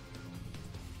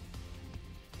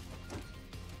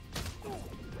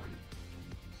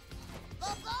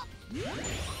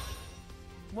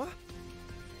 What?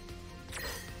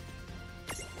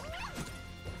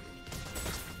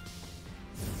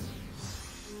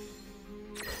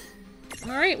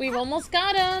 Alright, we've almost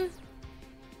got him.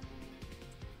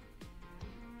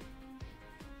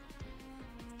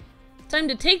 Time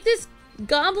to take this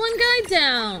goblin guy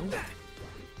down.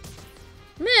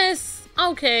 Miss?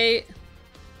 Okay.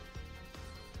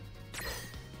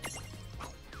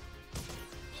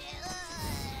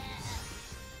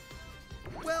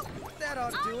 Well, that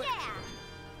ought to do it.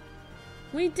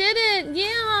 We did it!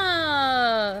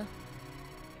 Yeah!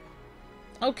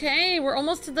 Okay, we're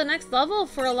almost to the next level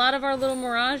for a lot of our little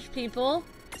Mirage people.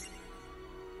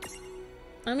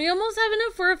 And we almost have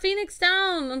enough for a Phoenix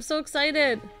down. I'm so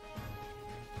excited.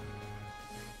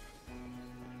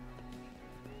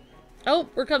 Oh,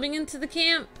 we're coming into the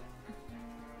camp.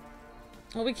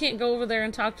 Well, we can't go over there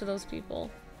and talk to those people.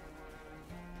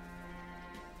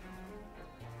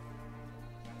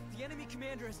 The enemy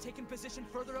commander has taken position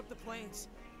further up the plains.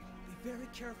 Be very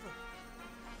careful.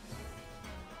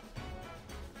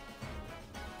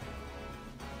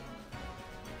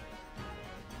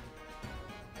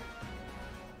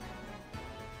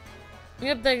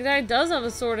 Yep, that guy does have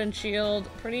a sword and shield.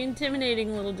 Pretty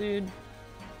intimidating little dude.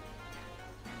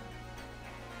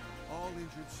 All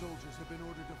injured soldiers have been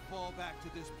ordered to fall back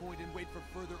to this point and wait for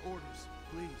further orders.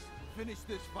 Please, finish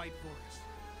this fight for us.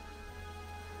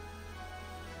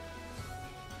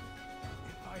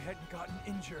 If I hadn't gotten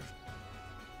injured.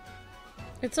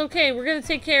 It's okay, we're gonna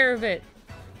take care of it.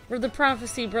 We're the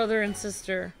prophecy, brother and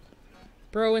sister.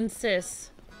 Bro and sis.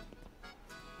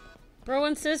 Bro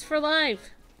and sis for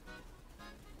life.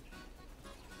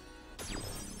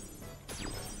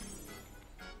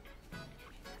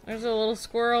 There's a little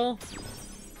squirrel.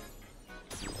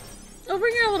 Oh,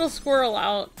 bring our little squirrel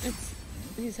out.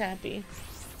 He's happy.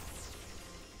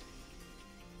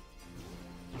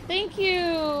 Thank you,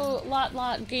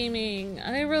 Lot Gaming.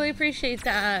 I really appreciate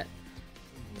that.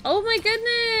 Oh my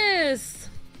goodness!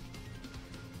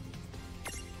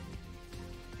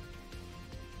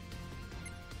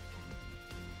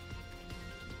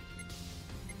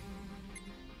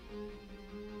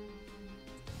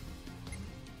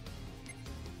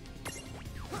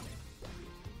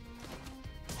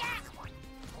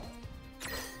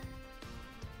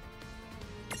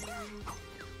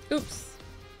 Oops.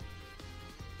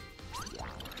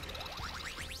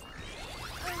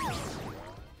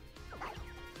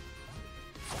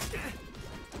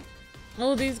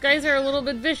 Oh, these guys are a little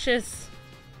bit vicious.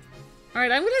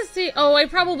 Alright, I'm gonna see. Oh, I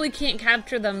probably can't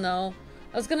capture them though.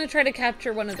 I was gonna try to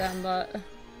capture one of them, but...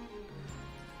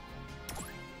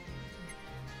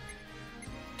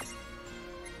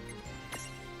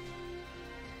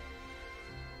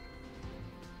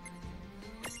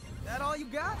 That all you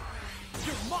got?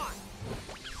 You're mine!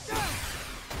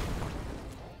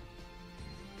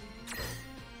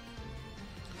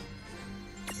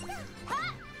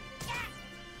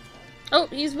 Oh,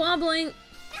 he's wobbling.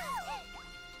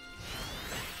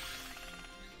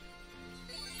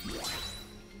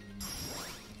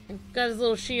 Got his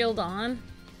little shield on.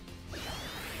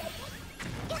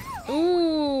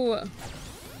 Ooh.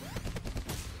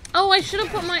 Oh, I should have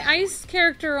put my ice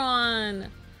character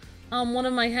on one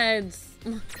of my heads.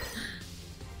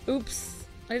 Oops.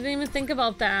 I didn't even think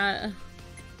about that.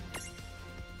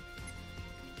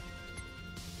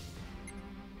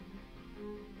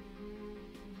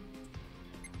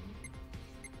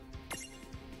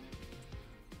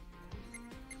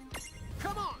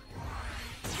 Come on!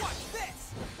 Watch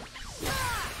this!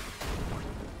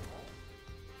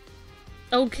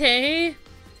 Okay.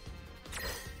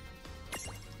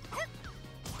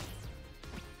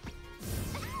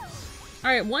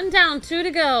 Alright, 1 down, 2 to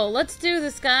go. Let's do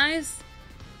this, guys.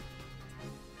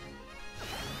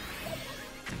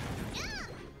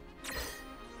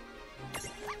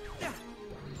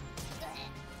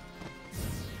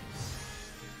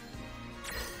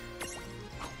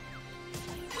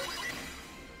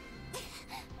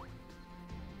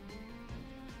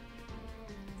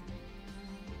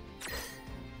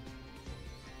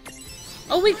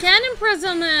 Oh, we can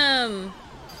imprison him!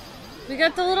 We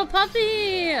got the little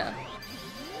puppy!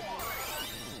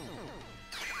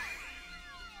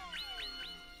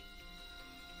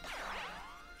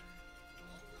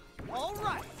 All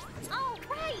right! All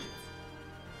right!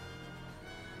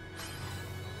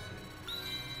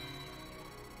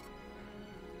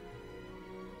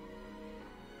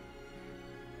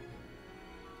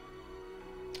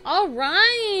 All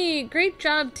right! Great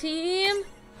job, team!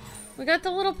 We got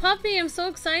the little puppy. I'm so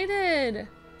excited.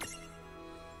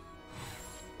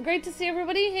 Great to see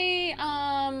everybody. Hey,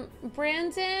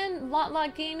 Brandon,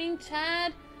 Lot Gaming,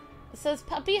 Chad says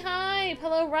puppy hi.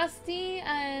 Hello, Rusty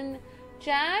and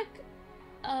Jack,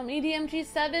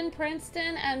 EDMG7,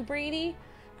 Princeton, and Brady.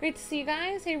 Great to see you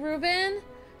guys. Hey, Ruben.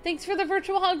 Thanks for the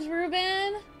virtual hugs,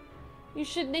 Ruben. You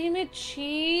should name it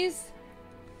Cheese.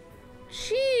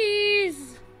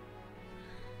 Cheese.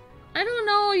 I don't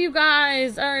know, you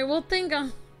guys. Alright, we'll think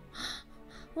of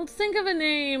a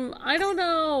name. I don't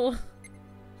know.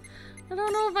 I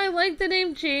don't know if I like the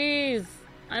name Cheese.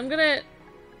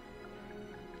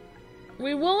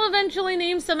 We will eventually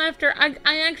name some after... I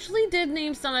actually did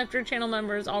name some after channel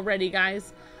members already,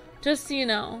 guys. Just so you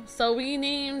know. So I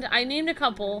named a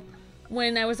couple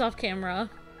when I was off camera.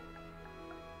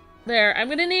 There, I'm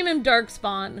gonna name him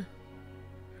Darkspawn.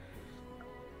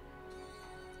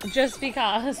 Just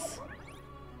because.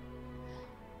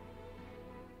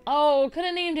 Oh, could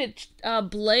have named it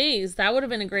Blaze. That would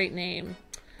have been a great name.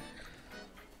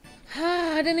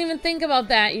 I didn't even think about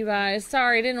that, you guys.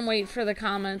 Sorry, I didn't wait for the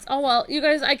comments. Oh well, you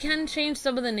guys, I can change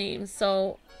some of the names,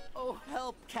 so... Oh,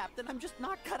 help, Captain. I'm just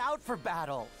not cut out for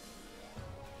battle.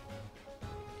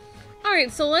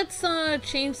 Alright, so let's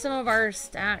change some of our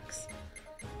stacks.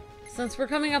 Since we're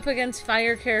coming up against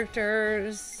fire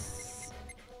characters...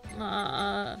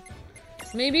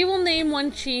 maybe we'll name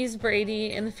one Cheese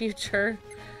Brady in the future.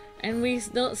 And we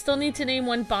still need to name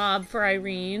one Bob for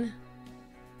Irene.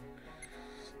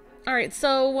 Alright,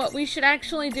 so what we should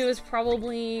actually do is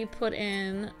probably put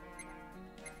in...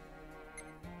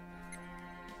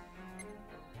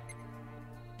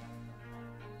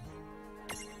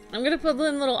 I'm gonna put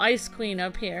the little Ice Queen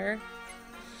up here.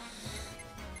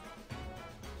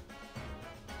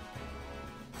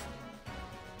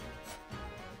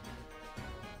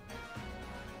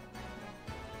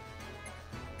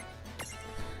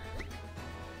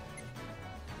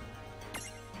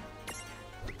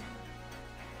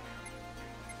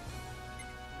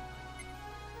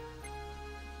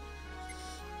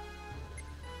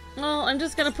 Well, I'm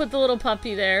just gonna put the little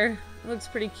puppy there. It looks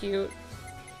pretty cute.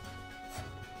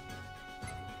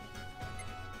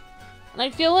 And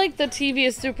I feel like the TV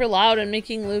is super loud and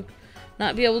making Luke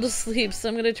not be able to sleep, so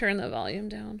I'm gonna turn the volume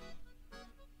down.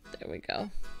 There we go.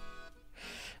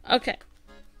 Okay.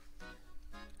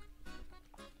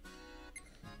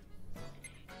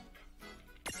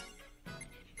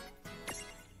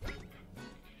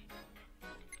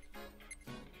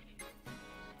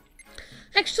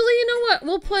 Actually, you know what?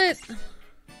 We'll put...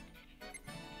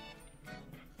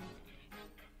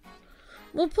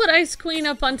 We'll put Ice Queen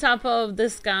up on top of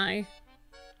this guy.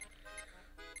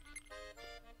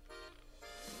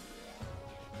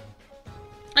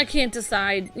 I can't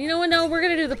decide. You know what? No, we're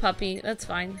gonna do the puppy. That's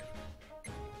fine.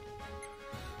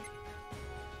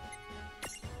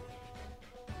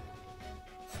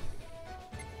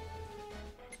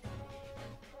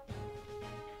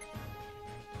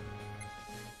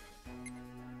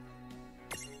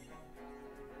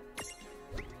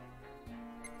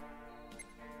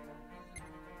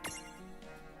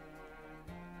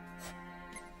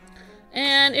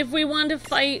 And if we want to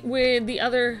fight with the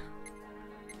other,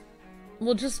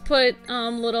 we'll just put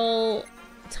little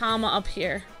Tama up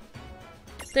here.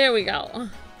 There we go.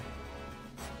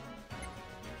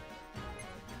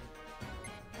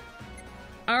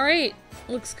 Alright,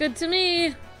 looks good to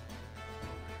me.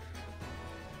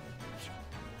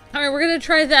 Alright, we're gonna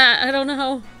try that. I don't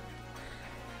know.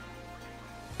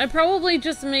 I probably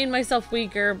just made myself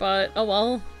weaker, but oh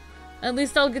well. At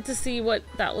least I'll get to see what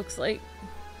that looks like.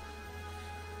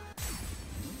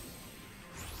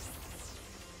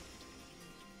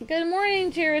 Good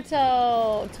morning,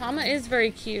 Jirito. Tama is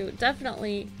very cute,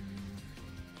 definitely.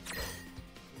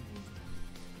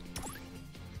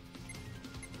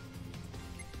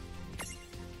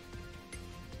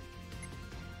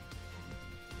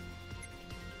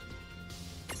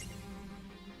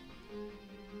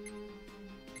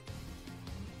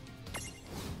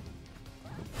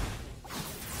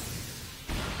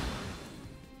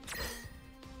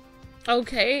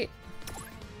 Okay.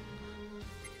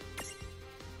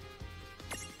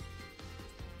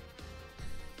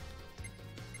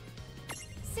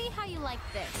 See how you like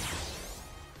this.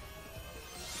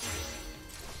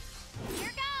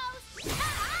 Here goes.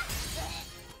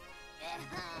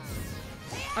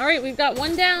 All right, we've got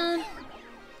one down.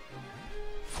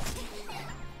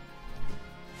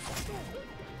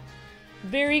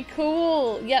 Very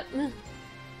cool. Yep.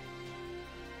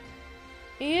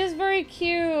 He is very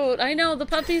cute. I know, the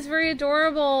puppy's very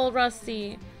adorable,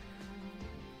 Rusty.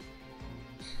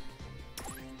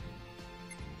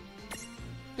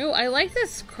 Ooh, I like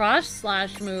this cross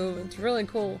slash move. It's really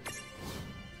cool.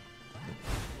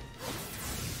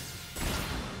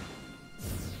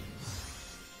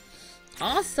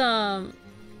 Awesome.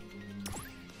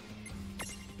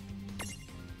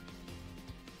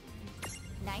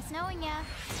 Nice knowing ya.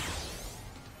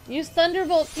 Use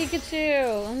Thunderbolt,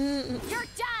 Pikachu. You're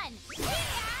done.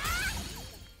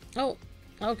 Oh,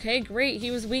 okay, great.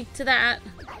 He was weak to that.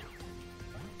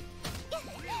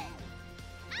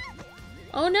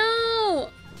 Oh no!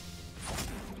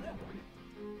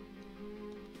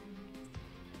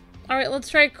 Alright, let's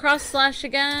try cross slash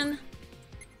again.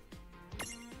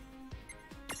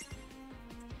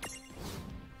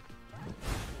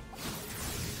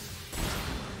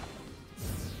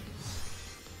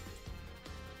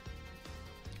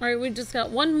 Alright, we just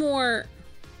got one more.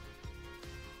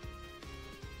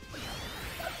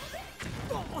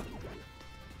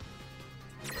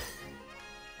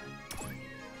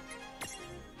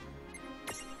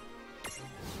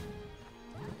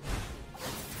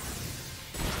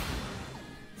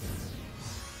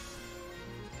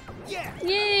 Yeah.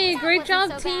 Yay! Great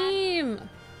job, team!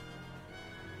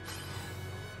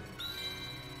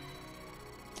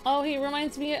 Oh, he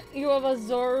reminds me you of a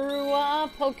Zorua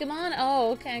Pokemon?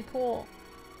 Oh, okay, cool.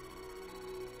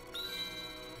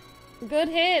 Good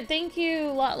hit. Thank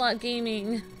you, Lot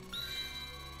Gaming.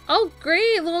 Oh,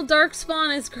 great! Little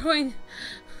Darkspawn is growing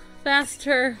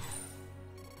faster.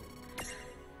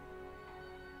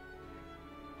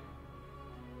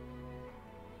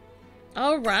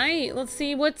 Alright, let's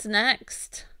see what's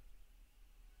next.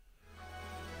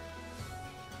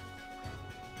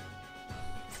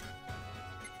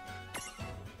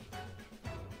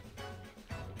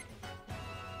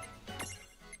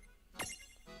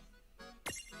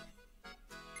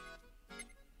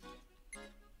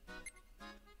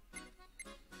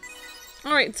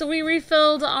 Alright, so we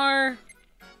refilled our...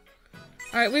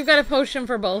 Alright, we've got a potion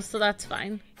for both, so that's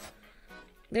fine.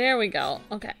 There we go.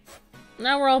 Okay.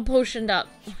 Now we're all potioned up.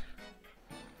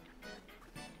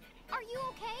 Are you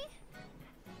okay?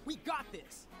 We got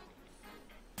this.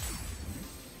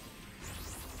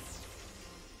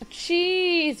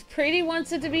 Cheese! Pretty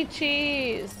wants it to be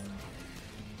cheese.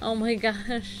 Oh my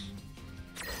gosh.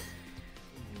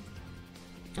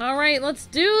 Alright, let's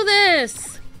do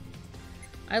this!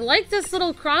 I like this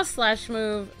little cross slash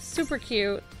move. Super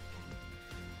cute.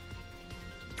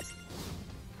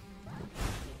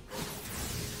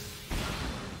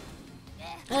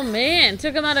 Oh man,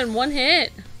 took him out in one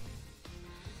hit.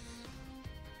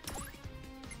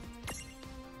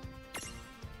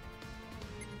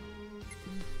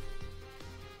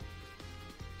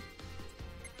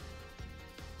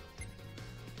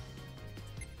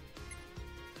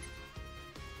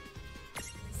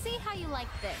 like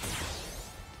this?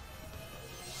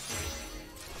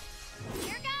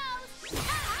 Here goes!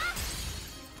 Ah!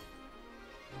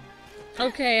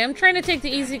 Okay, I'm trying to take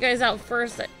the easy guys out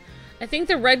first. I think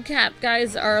the red cap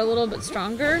guys are a little bit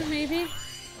stronger, maybe?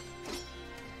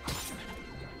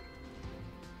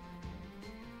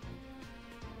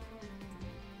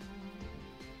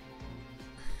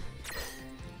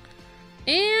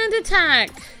 And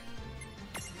attack!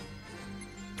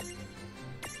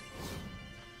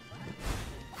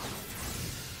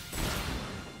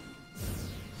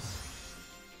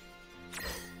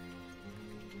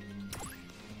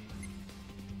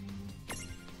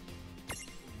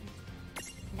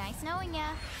 Nice knowing ya.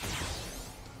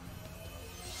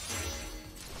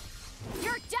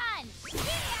 You're done!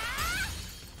 Yeah!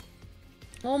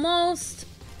 Almost.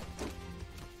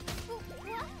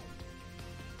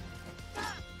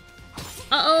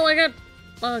 Uh-oh, I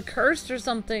got cursed or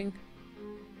something.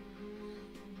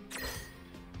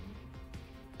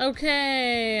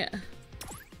 Okay.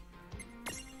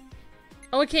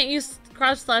 Oh, I can't use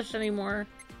crouch slash anymore.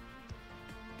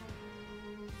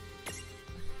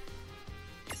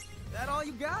 That all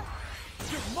you got?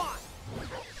 You're mine.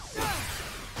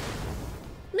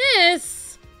 Miss!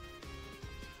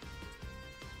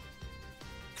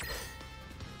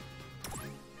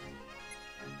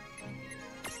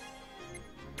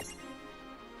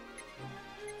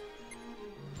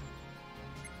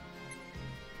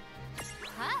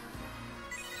 Huh?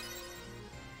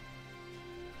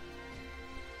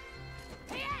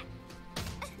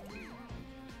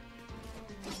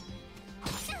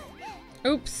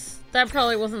 Oops, that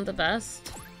probably wasn't the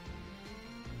best.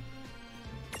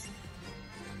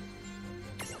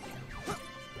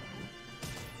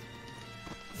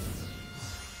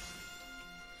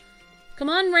 Come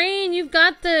on, Reynn, you've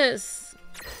got this.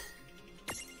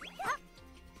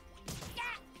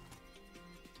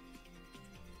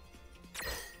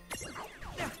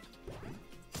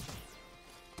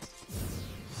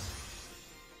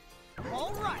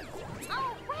 All right.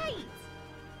 All right.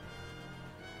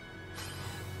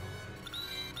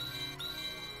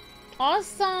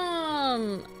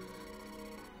 Awesome!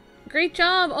 Great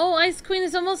job! Oh, Ice Queen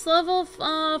is almost level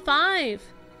 5.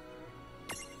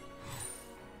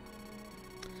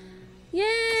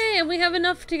 Yay! And we have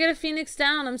enough to get a Phoenix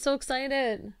down. I'm so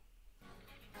excited.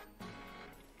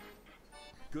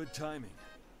 Good timing.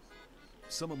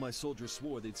 Some of my soldiers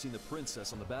swore they'd seen the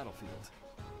princess on the battlefield.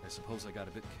 I suppose I got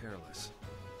a bit careless.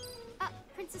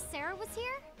 Princess Sarah was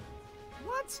here?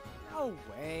 What? No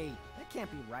way. That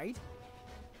can't be right.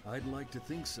 I'd like to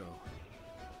think so.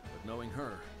 But knowing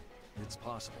her, it's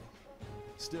possible.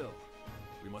 Still,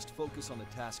 we must focus on the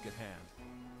task at hand.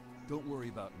 Don't worry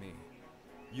about me.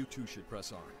 You two should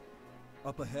press on.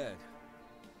 Up ahead,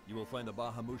 you will find the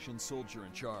Bahamutian soldier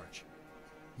in charge.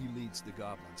 He leads the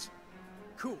goblins.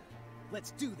 Cool.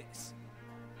 Let's do this.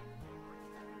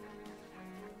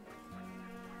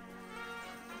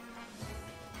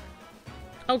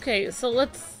 Okay, so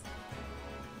let's...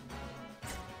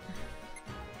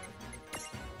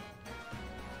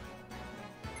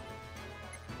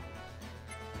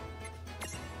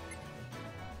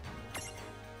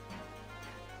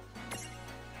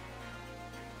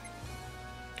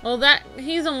 Well,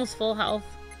 he's almost full health.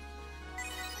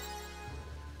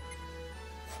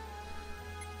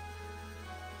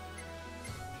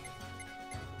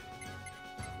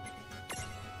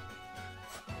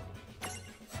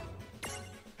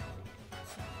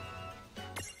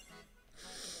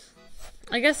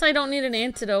 I guess I don't need an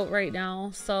antidote right now,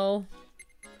 so...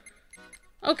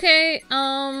 Okay,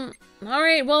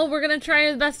 alright, well, we're gonna try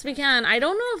as best we can. I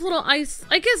don't know if little Ice...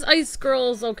 I guess Ice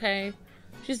Girl's okay.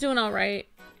 She's doing alright.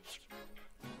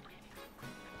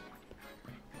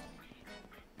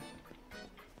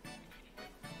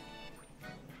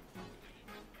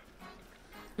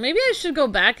 Maybe I should go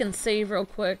back and save real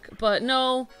quick, but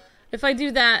no. If I do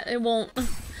that, it won't...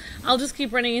 I'll just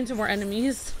keep running into more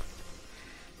enemies.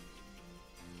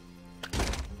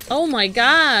 Oh my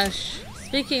gosh!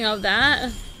 Speaking of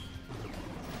that...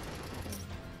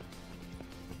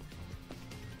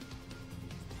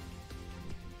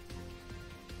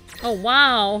 Oh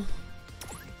wow!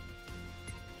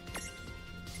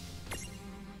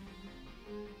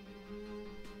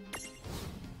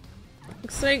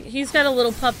 Looks like he's got a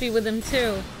little puppy with him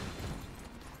too.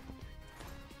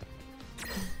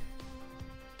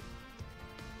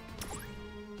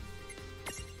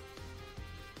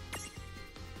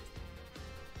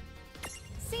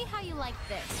 See how you like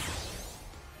this.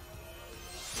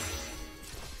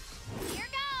 Here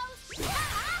goes!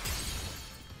 Ah!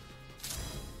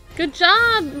 Good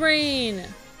job, Reynn!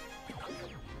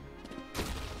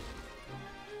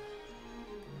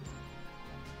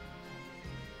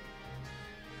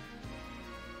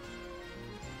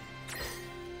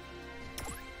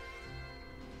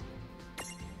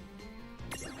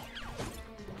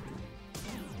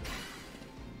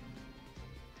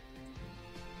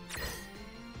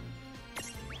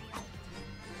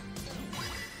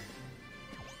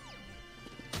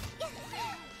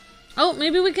 Oh,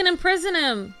 maybe we can imprison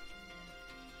him.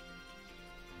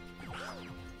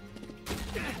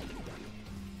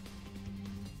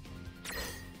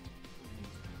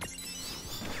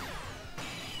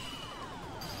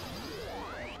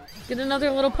 Get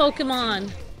another little Pokemon.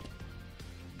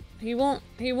 He won't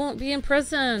be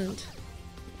imprisoned.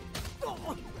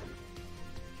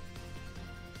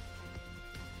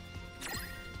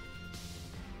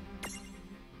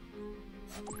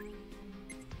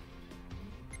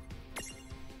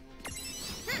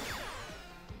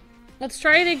 Let's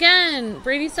try it again.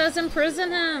 Brady says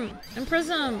imprison him.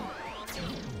 Imprison him.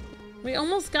 We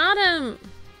almost got him.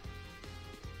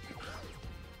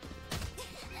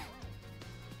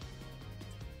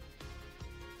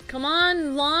 Come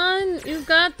on, Lann. You've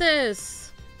got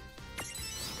this.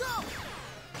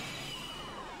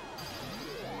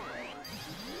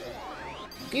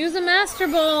 Use a Master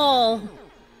Ball.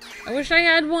 I wish I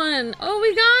had one. Oh,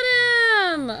 we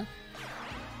got him.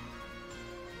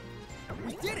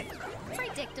 We did it!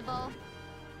 Predictable.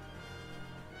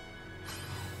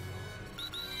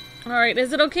 Alright,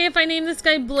 is it okay if I name this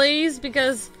guy Blaze?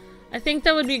 Because I think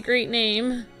that would be a great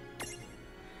name.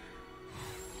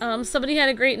 Somebody had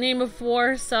a great name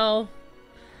before, so...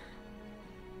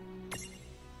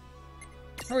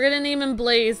 we're gonna name him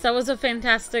Blaze. That was a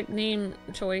fantastic name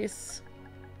choice.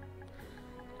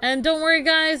 And don't worry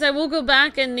guys, I will go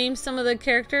back and name some of the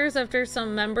characters after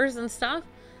some members and stuff.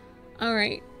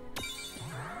 Alright.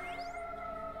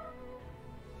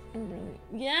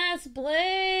 Yes,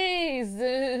 Blaze!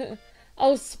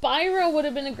 Oh, Spyro would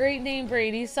have been a great name,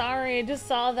 Brady. Sorry, I just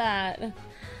saw that.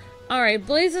 Alright,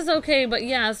 Blaze is okay, but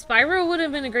yeah, Spyro would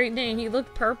have been a great name. He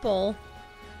looked purple.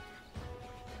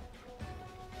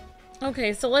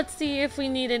 Okay, so let's see if we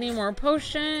need any more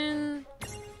potion.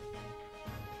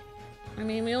 I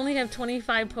mean, we only have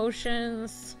 25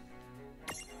 potions.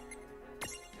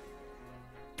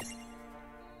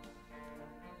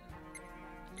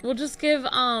 We'll just give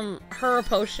her a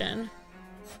potion.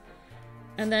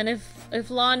 And then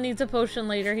if Lann needs a potion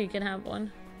later, he can have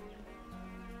one.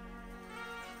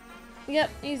 Yep,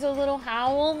 he's a little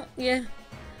howl. Yeah.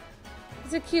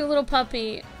 He's a cute little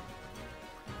puppy.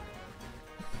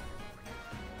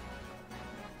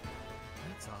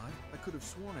 That's odd. I could have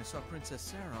sworn I saw Princess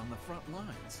Sarah on the front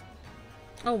lines.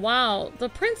 Oh wow, the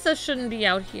princess shouldn't be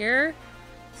out here.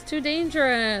 It's too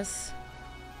dangerous.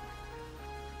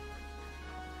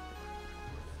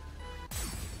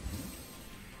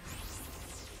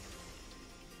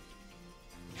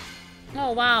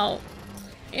 Oh wow.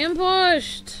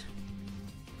 Ambushed!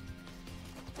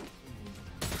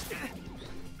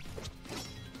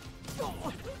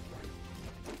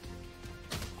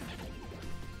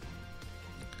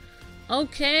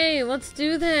 Okay, let's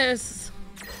do this.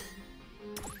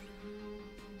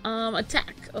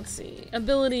 Attack. Let's see.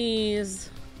 Abilities.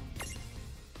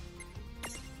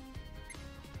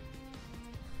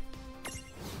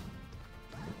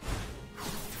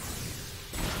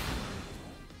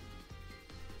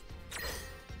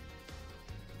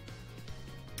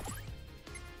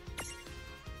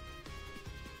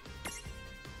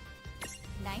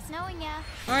 Nice knowing ya.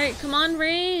 Alright, come on,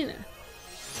 Reynn.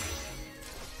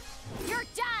 You're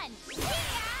done!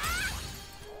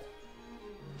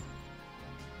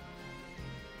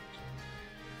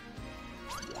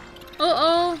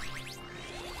 Uh-oh!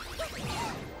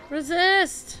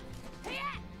 Resist!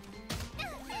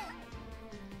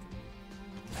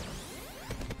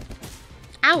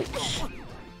 Ouch!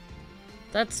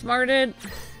 That smarted.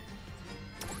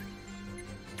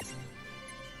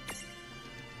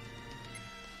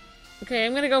 Okay,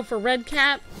 I'm gonna go for Red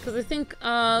Cap, because I think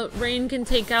Reynn can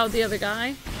take out the other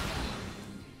guy.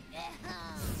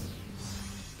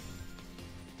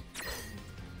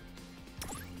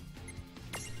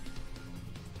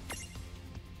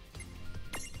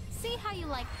 See how you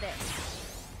like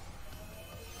this.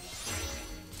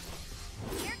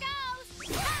 Here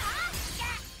goes!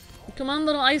 Come on,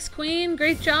 little Ice Queen.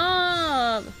 Great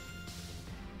job!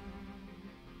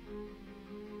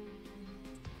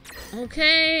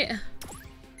 Okay.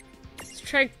 Let's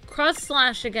try Cross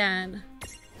Slash again.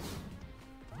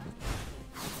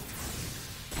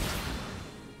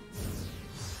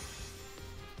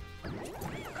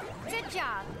 Good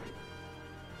job.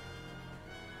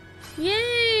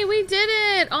 Yay, we did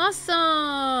it!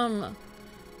 Awesome!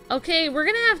 Okay, we're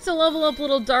gonna have to level up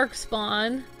little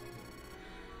Darkspawn.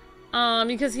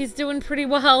 Because he's doing pretty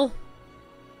well.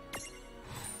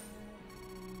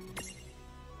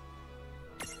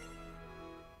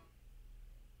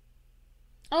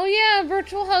 Oh yeah,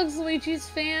 virtual hugs, Luigi's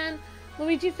fan.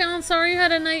 Luigi fan, sorry you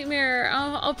had a nightmare.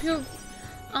 I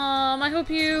I hope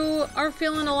you are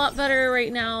feeling a lot better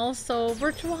right now. So,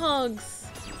 virtual hugs.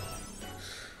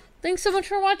 Thanks so much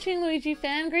for watching, Luigi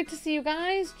fan. Great to see you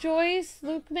guys. Joyce,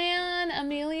 Luke Man,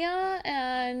 Amelia,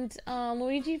 and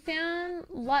Luigi fan,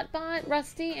 Lotbot,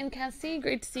 Rusty, and Cassie.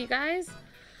 Great to see you guys.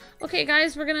 Okay,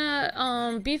 guys, we're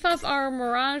gonna beef up our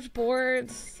Mirage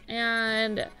boards,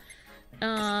 and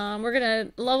we're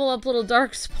gonna level up little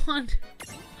Darkspawn.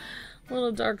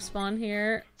 Little Darkspawn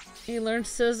here. He learned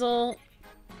Sizzle.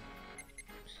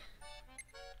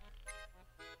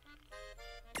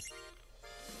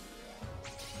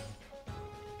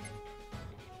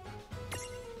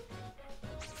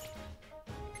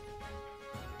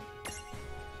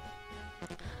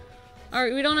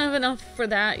 Alright, we don't have enough for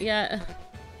that yet.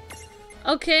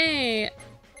 Okay.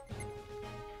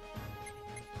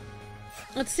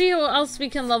 Let's see who else we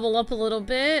can level up a little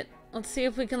bit. Let's see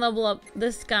if we can level up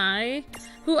this guy.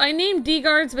 Who I named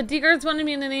D-Guards, but D-Guards wanted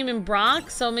me to name him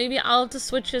Brock, so maybe I'll have to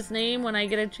switch his name when I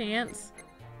get a chance.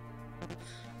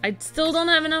 I still don't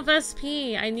have enough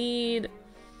SP. I need...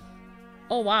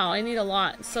 Oh wow, I need a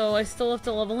lot, so I still have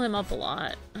to level him up a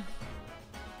lot.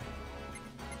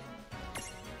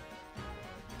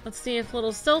 Let's see if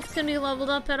Little Sylph can be leveled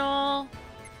up at all.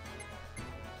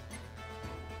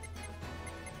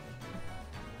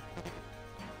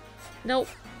 Nope.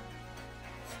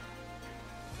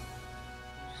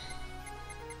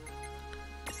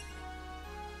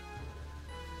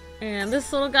 And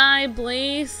this little guy,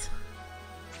 Blaze.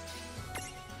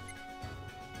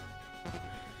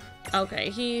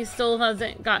 Okay, he still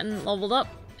hasn't gotten leveled up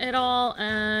at all.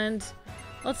 And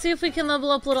let's see if we can level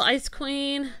up little Ice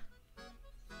Queen.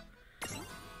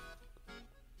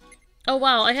 Oh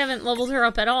wow, I haven't leveled her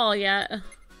up at all yet.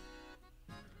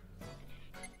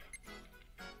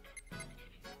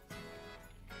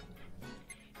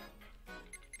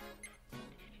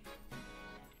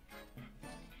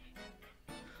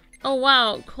 Oh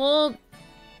wow, cold,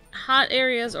 hot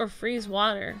areas or freeze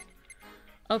water.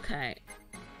 Okay.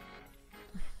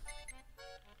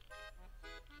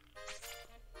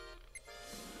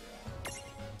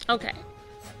 Okay.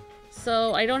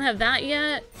 So I don't have that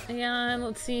yet. And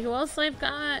let's see who else I've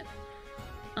got.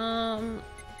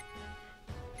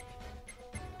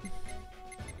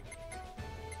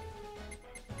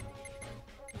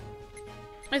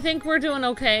 I think we're doing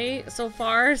okay so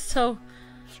far. So,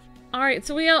 alright,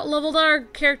 so we out-leveled our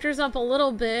characters up a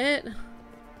little bit.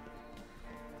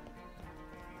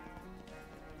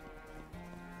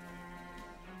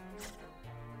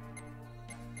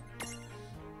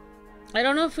 I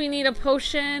don't know if we need a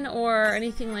potion or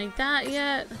anything like that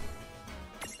yet.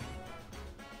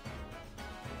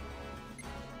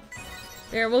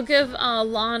 There, we'll give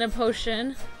Lann a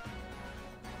potion.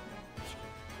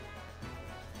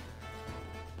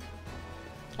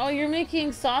 Oh, you're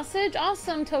making sausage?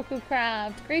 Awesome, Toku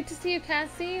Craft. Great to see you,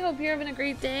 Cassie. Hope you're having a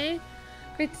great day.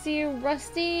 Great to see you,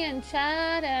 Rusty and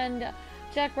Chad and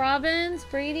Jack Robbins,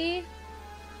 Brady.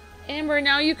 Amber,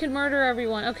 now you can murder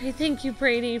everyone. Okay, thank you,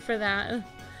 Brady, for that.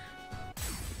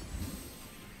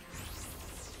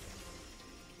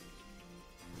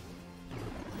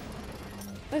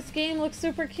 This game looks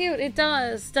super cute. It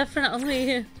does,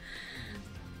 definitely.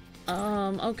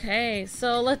 Okay,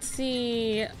 so let's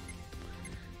see.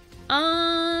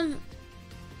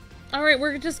 Alright,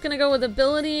 we're just gonna go with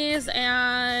abilities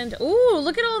and... Ooh,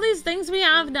 look at all these things we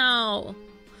have now.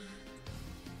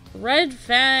 Red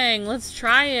Fang, let's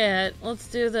try it. Let's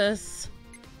do this.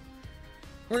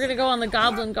 We're gonna go on the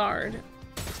Goblin Guard.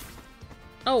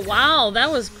 Oh wow, that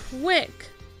was quick.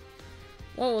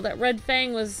 Whoa, that Red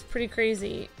Fang was pretty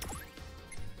crazy.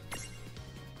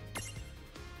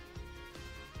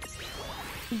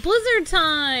 Blizzard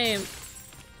time!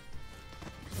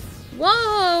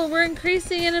 Whoa, we're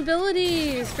increasing in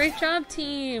abilities. Great job,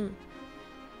 team.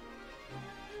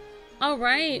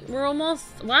 Alright, we're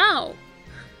almost... Wow.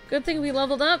 Good thing we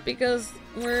leveled up because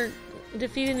we're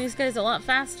defeating these guys a lot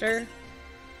faster.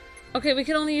 Okay, we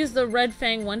can only use the Red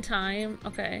Fang one time.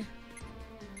 Okay.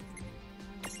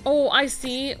 Oh, I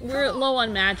see. We're low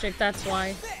on magic, that's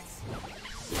why.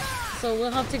 So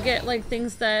we'll have to get like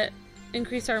things that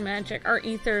increase our magic, our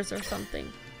ethers or something.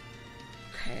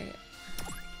 Okay.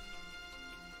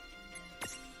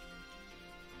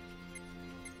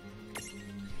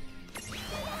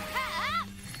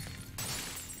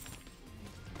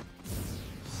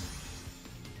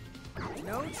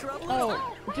 No trouble.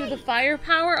 Oh, do the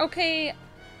firepower? Okay,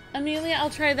 Amelia, I'll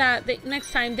try that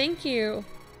next time. Thank you.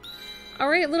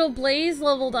 Alright, little Blaze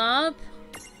leveled up.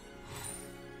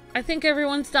 I think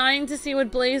everyone's dying to see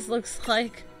what Blaze looks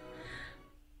like.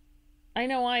 I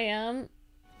know I am.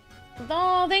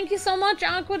 Oh, thank you so much,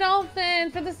 Aqua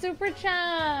Dolphin, for the super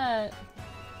chat.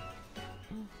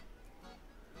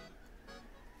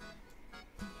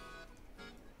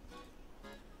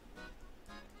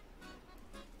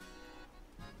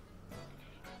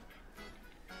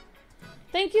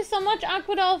 Thank you so much,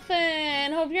 Aqua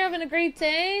Dolphin. Hope you're having a great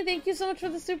day. Thank you so much for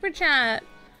the super chat.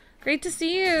 Great to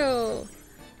see you.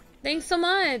 Thanks so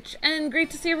much. And great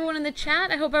to see everyone in the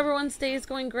chat. I hope everyone's day is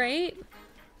going great.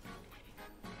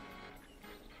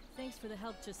 Thanks for the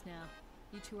help just now.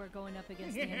 You two are going up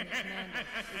against the enemy commander.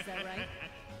 Is that right?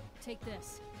 Take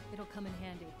this. It'll come in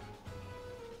handy.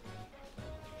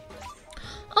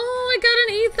 Oh, I got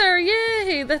an ether.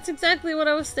 Yay. That's exactly what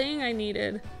I was saying I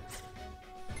needed.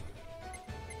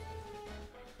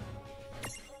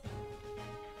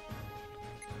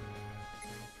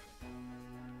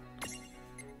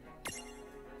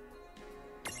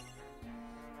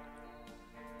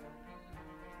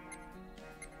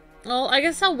 Well, I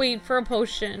guess I'll wait for a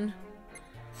potion.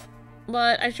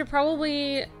 But I should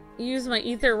probably use my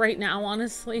ether right now,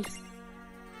 honestly.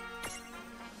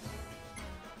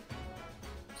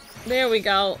 There we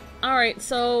go. Alright,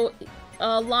 so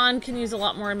Lann can use a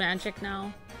lot more magic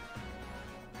now.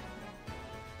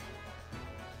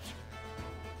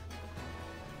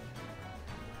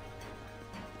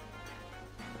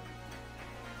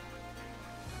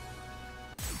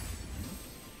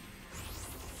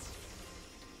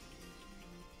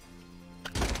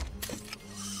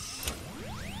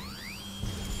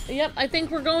 Yep, I think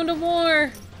we're going to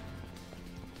war.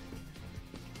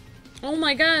 Oh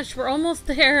my gosh, we're almost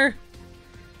there.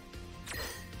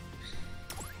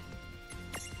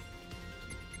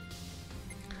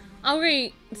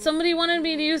 Alright, somebody wanted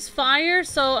me to use fire,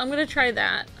 so I'm gonna try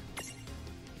that.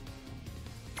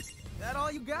 That all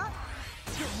you got?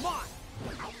 You're mine.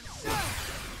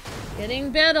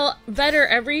 Getting better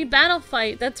every battle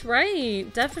fight. That's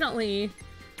right, definitely.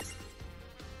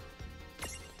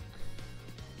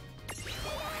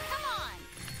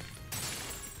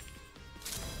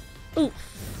 Oof.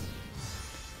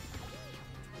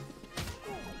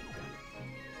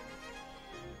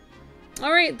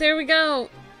 All right, there we go.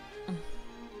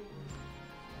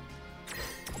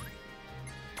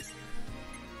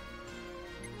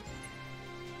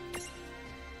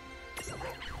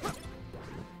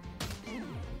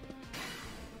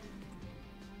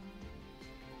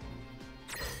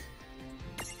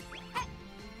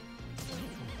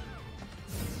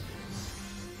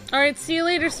 All right, see you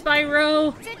later,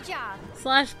 Spyro. Good job.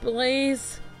 /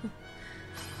 Blaze.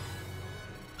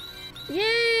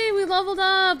 Yay, we leveled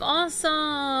up.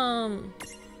 Awesome.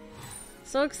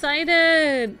 So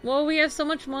excited. Well, we have so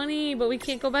much money, but we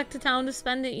can't go back to town to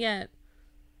spend it yet.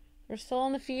 We're still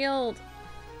on the field.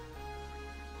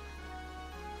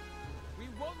 We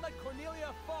won't let Cornelia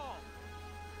fall.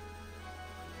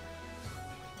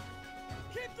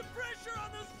 Keep the pressure on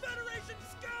those Federation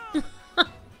scum.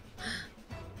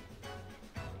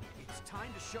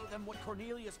 Time to show them what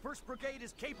Cornelia's 1st Brigade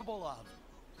is capable of.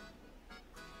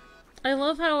 I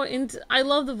love how I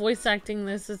love the voice acting in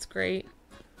this. It's great.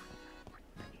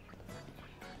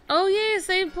 Oh yeah,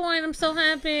 save point. I'm so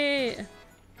happy.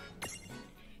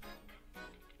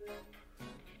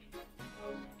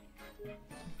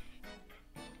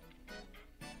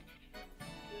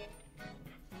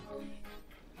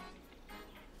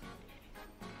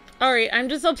 Alright, I'm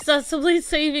just obsessively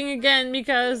saving again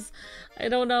because I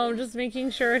don't know, I'm just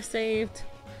making sure I saved.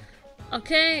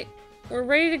 Okay, we're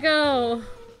ready to go.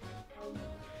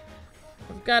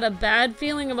 I've got a bad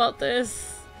feeling about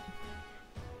this.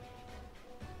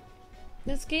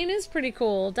 This game is pretty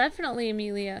cool, definitely,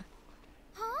 Amelia.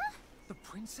 Huh? The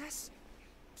princess?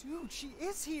 Dude, she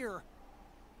is here.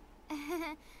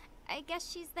 I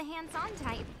guess she's the hands-on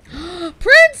type.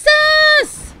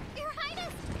 Princess! Your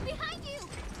Highness, behind you!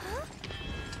 Huh?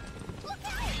 Look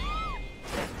out!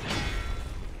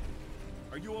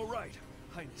 Are you all right,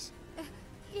 Highness?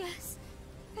 Yes,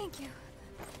 thank you.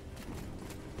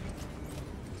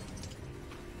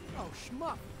 Oh,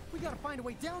 schmuck. We gotta find a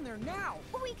way down there now.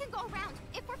 Well, we can go around.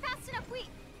 If we're fast enough, we...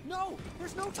 No,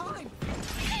 there's no time.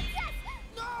 Princess!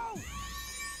 No!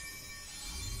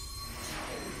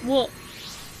 Whoa.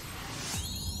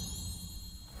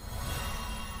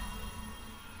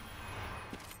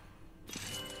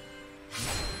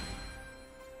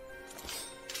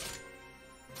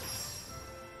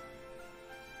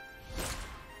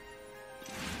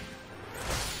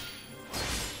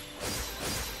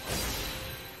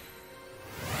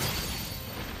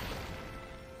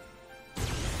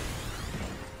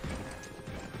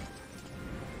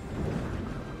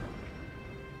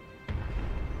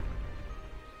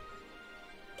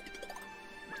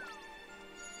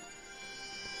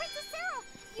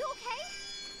 You okay?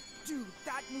 Dude,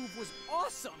 that move was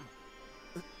awesome!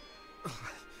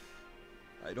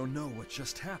 I don't know what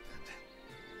just happened.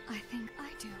 I think I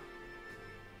do.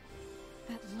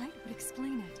 That light would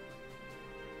explain it.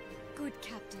 Good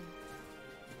Captain.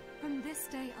 From this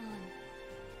day on,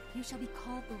 you shall be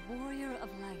called the Warrior of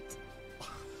Light.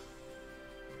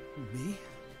 Me?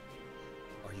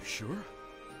 Are you sure?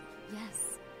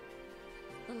 Yes.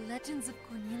 The legends of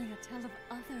Cornelia tell of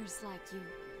others like you.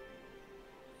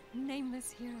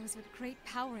 Nameless heroes with great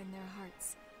power in their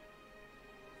hearts.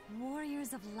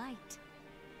 Warriors of light.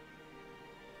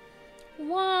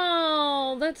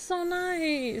 Wow, that's so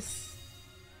nice.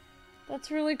 That's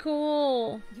really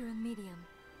cool. You're a medium.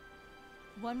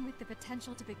 One with the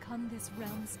potential to become this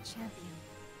realm's champion.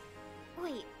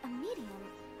 Wait, a medium?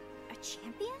 A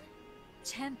champion?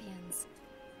 Champions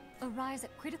arise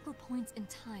at critical points in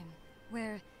time,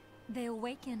 where they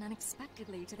awaken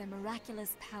unexpectedly to their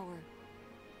miraculous power.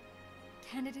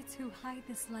 Candidates who hide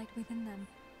this light within them,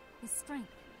 this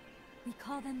strength, we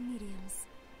call them mediums.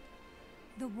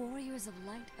 The Warriors of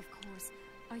Light, of course,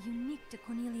 are unique to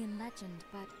Cornelian legend,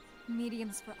 but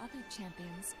mediums for other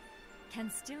champions can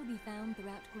still be found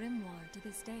throughout Grymoire to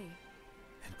this day.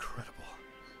 Incredible.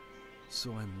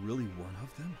 So I'm really one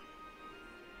of them?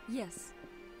 Yes.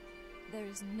 There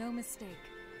is no mistake.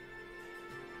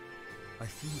 I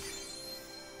think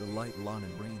the light Lann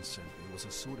and Reynn sent me was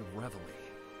a sort of reveille.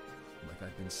 Like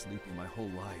I'd been sleeping my whole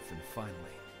life and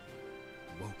finally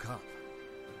woke up.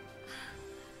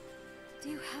 Do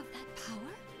you have that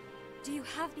power? Do you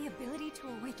have the ability to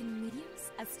awaken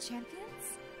mediums as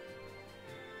champions?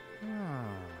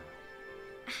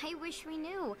 I wish we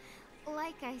knew.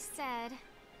 Like I said,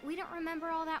 we don't remember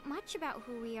all that much about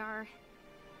who we are.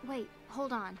 Wait,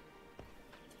 hold on.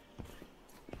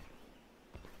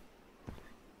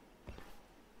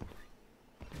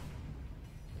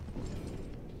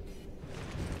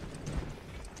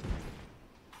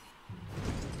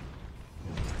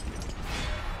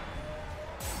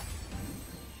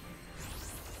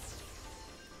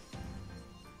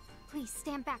 Please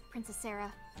stand back, Princess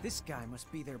Sarah. This guy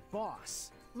must be their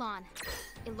boss. Lann,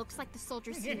 it looks like the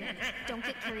soldiers see me. Don't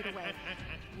get carried away.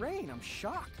 Reynn, I'm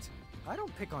shocked. I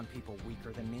don't pick on people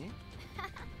weaker than me.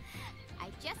 I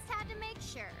just had to make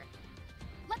sure.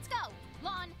 Let's go,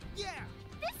 Lann. Yeah!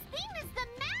 This thing is the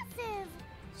massive!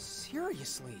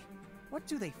 Seriously? What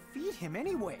do they feed him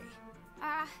anyway?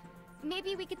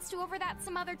 Maybe we could stew over that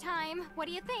some other time. What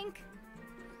do you think?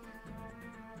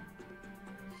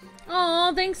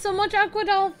 Oh, thanks so much,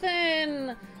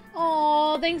 Aquadolphin.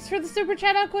 Oh, thanks for the super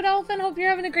chat, Aquadolphin. Hope you're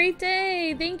having a great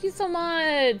day. Thank you so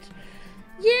much.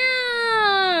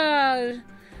 Yeah!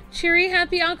 Cheery,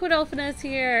 happy Aquadolphin is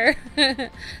here.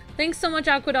 Thanks so much,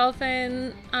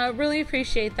 Aquadolphin. Really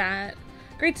appreciate that.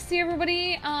 Great to see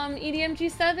everybody.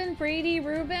 EDMG7, Brady,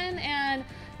 Ruben, and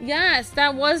yes,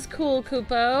 that was cool,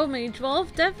 Kupo. Mage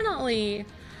Wolf, definitely.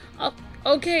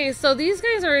 Okay, so these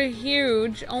guys are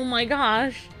huge. Oh my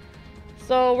gosh.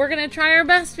 So we're gonna try our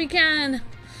best we can.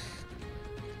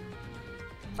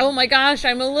 Oh my gosh,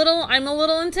 I'm a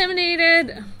little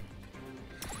intimidated.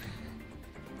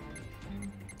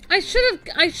 I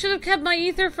should have kept my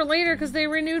ether for later because they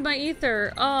renewed my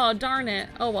ether. Oh, darn it.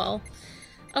 Oh well.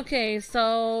 Okay,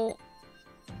 so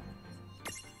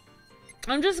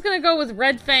I'm just gonna go with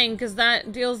Red Fang because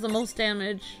that deals the most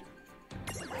damage.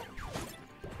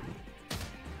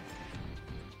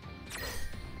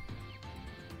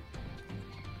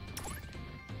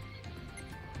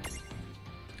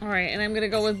 Alright, and I'm gonna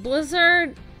go with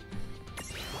Blizzard.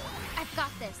 I've got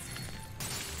this.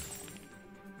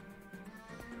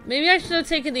 Maybe I should have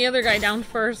taken the other guy down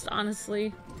first,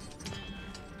 honestly.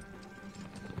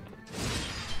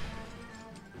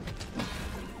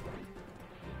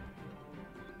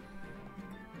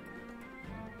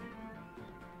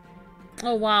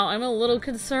 Oh wow, I'm a little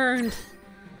concerned.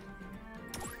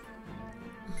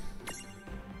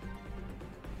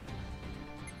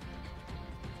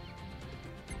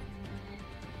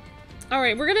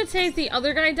 Alright, we're gonna take the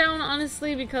other guy down,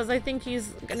 honestly, because I think he's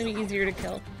gonna be easier to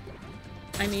kill.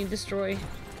 I mean, destroy.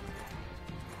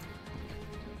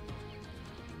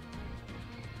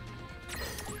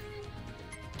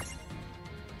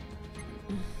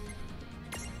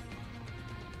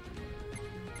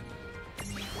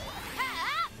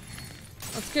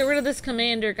 Let's get rid of this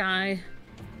commander guy.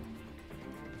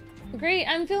 Great,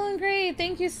 I'm feeling great.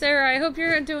 Thank you, Sarah. I hope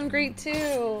you're doing great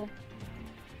too.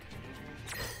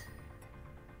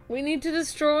 We need to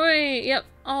destroy. Yep.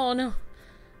 Oh no.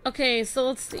 Okay, so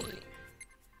let's see.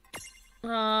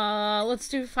 Let's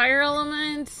do fire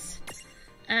element,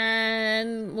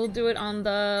 and we'll do it on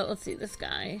the. Let's see, this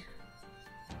guy.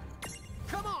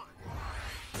 Come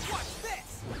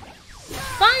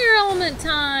element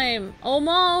time.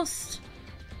 Almost.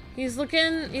 He's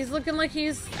looking like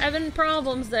he's having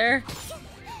problems there.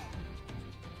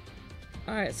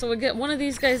 Alright, so we get one of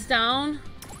these guys down.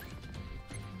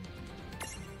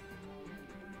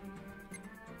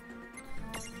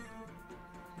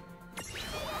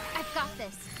 I've got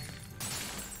this.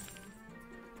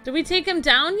 Did we take him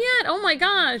down yet? Oh my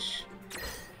gosh.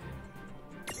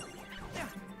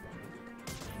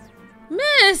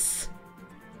 Miss!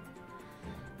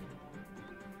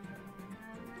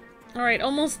 Alright,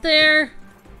 almost there.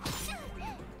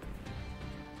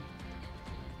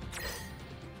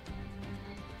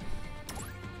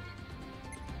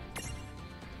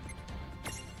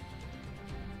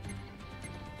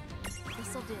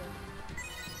 This'll do.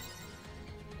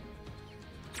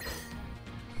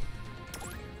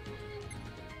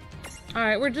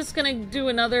 Alright, we're just gonna do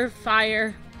another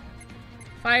fire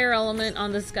element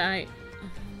on this guy.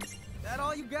 That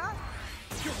all you got?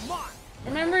 You're mine.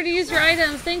 Remember to use your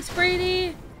items. Thanks,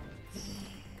 Brady.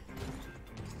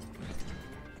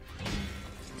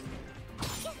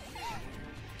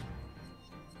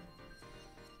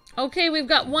 Okay, we've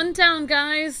got one down,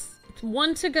 guys.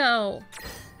 One to go.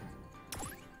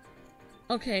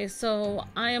 Okay, so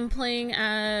I am playing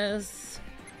as...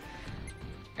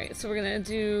 Alright, so we're gonna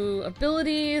do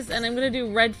abilities, and I'm gonna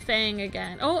do Red Fang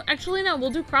again. Oh, actually no,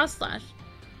 we'll do Cross Slash.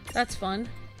 That's fun.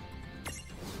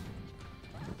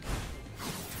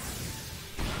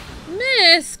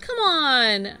 Miss! Come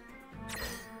on!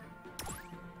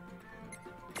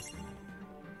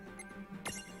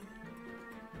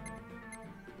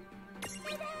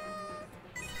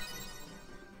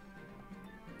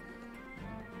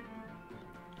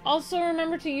 Also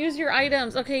remember to use your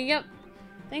items. Okay, yep.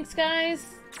 Thanks, guys.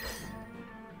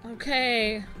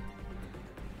 Okay.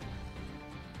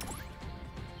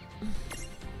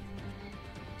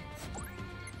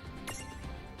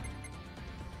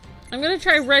 I'm gonna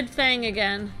try Red Fang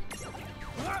again.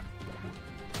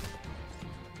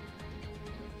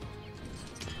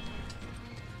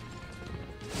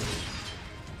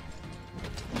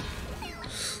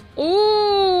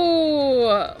 Ooh,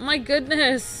 my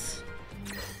goodness.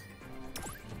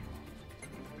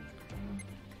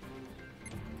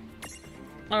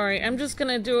 Alright, I'm just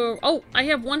gonna do a... Oh, I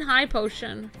have one high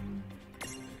potion.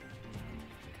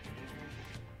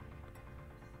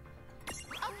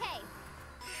 Okay.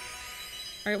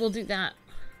 Alright, we'll do that.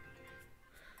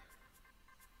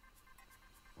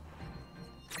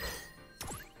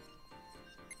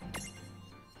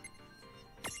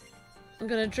 I'm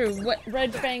gonna do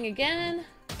Red Fang again.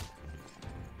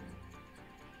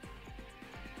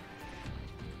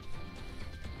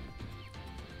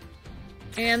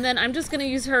 And then I'm just gonna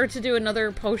use her to do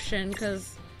another potion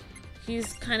because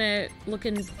he's kind of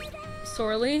looking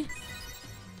sorely.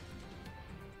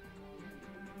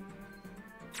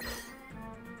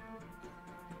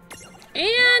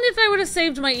 And if I would have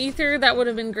saved my ether, that would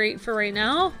have been great for right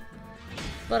now.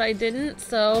 But I didn't,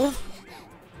 so...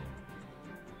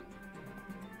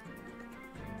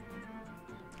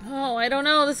 Oh, I don't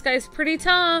know. This guy's pretty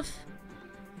tough.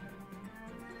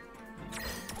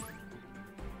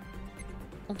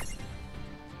 Okay.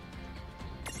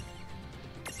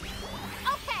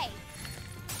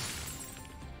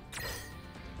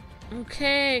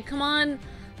 Okay, come on,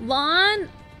 Lann.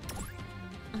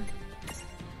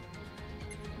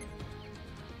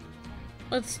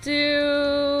 Let's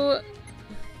do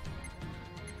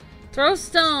Throw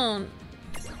Stone.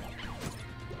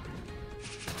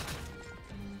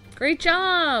 Great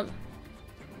job.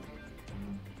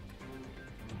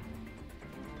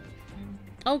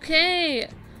 Okay,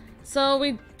 so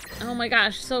we, oh my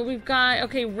gosh, so we've got,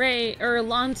 okay,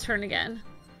 Lann's turn again.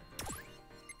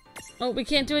 Oh, we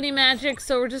can't do any magic,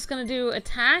 so we're just gonna do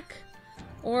attack,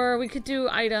 or we could do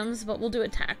items, but we'll do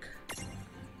attack.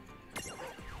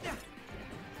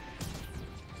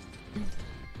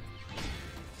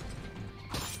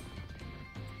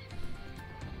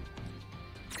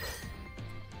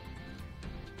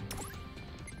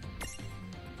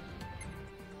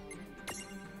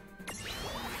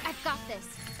 Got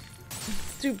this.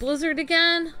 Let's do Blizzard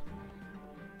again.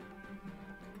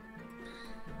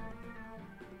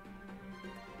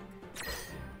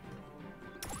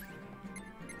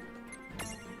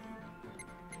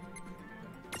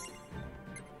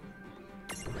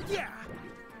 Yeah.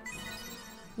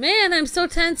 Man, I'm so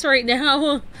tense right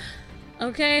now.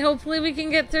 Okay, hopefully we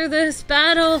can get through this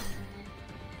battle.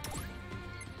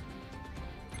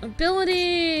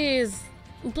 Abilities!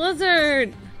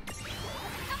 Blizzard!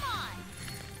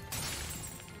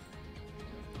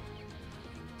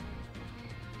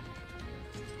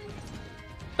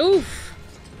 Oof.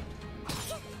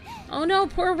 Oh no,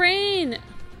 poor Reynn!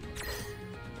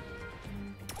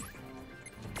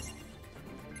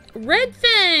 Red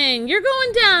Fang, you're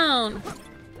going down!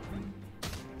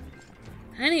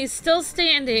 And he's still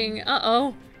standing.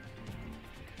 Uh-oh.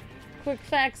 Quick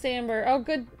facts, Amber. Oh,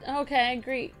 good. Okay,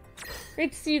 great.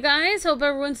 Great to see you guys. Hope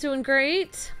everyone's doing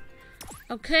great.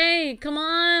 Okay, come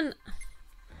on.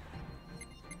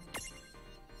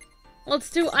 Let's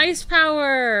do ice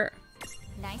power.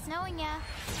 Nice knowing ya.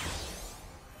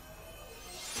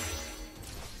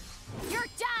 You're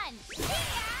done!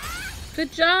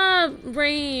 Good job,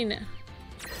 Reynn.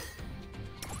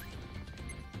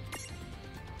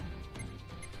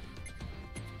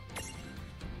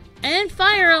 And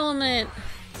fire element.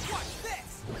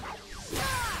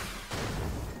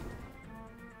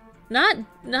 Not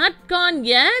gone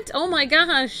yet? Oh my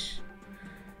gosh.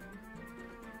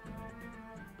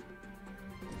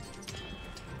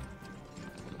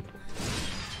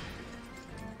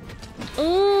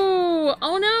 Ooh,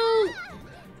 oh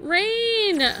no.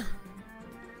 Reynn.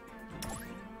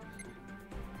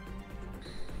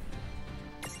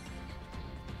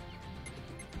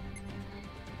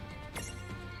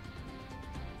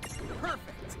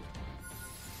 Perfect.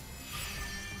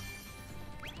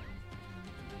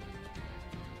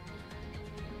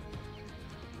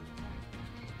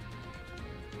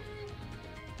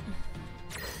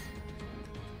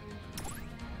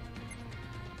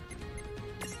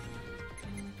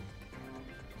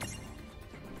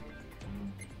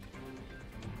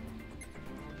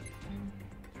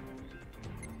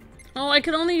 Oh, I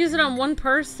could only use it on one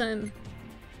person.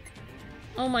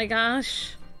 Oh my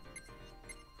gosh.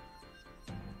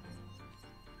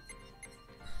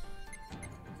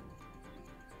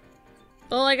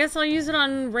 Well, I guess I'll use it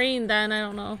on Reynn then, I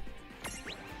don't know.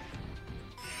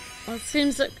 Well, it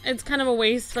seems like it's kind of a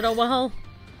waste, but oh well.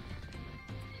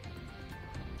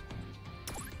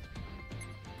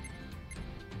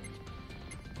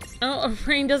 Oh,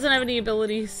 Reynn doesn't have any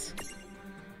abilities.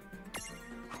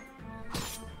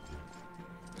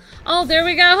 Oh, there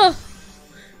we go!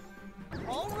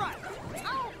 Alright!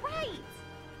 Alright!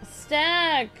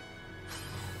 Stack!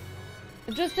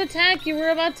 Just attack, you were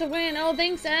about to win. Oh,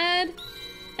 thanks, Ed!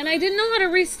 And I didn't know how to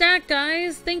restack,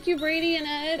 guys. Thank you, Brady and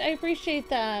Ed. I appreciate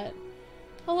that.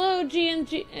 Hello,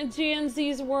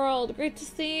 GNZ's world. Great to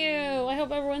see you. I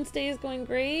hope everyone's day is going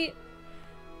great.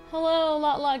 Hello,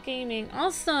 Lot Gaming.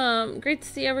 Awesome. Great to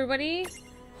see everybody.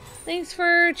 Thanks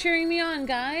for cheering me on,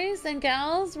 guys and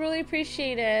gals. Really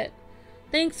appreciate it.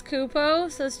 Thanks, Kupo,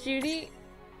 says Judy.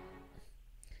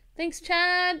 Thanks,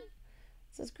 Chad.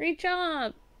 Says great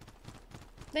job.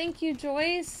 Thank you,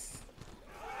 Joyce.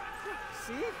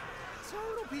 See?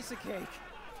 Total piece of cake.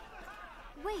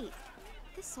 Wait,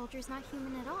 this soldier's not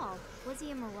human at all. Was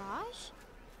he a mirage?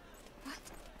 What?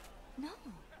 No.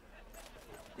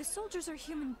 The soldiers are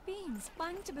human beings,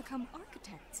 vying to become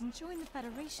architects and join the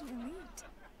Federation elite.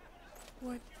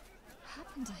 What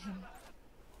happened to him?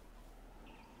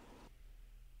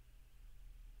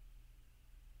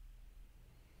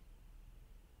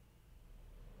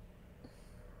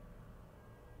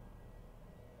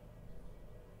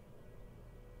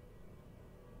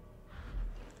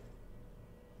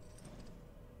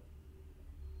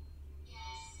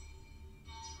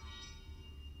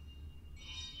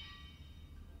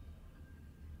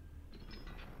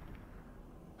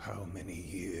 How many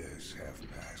years have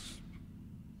passed?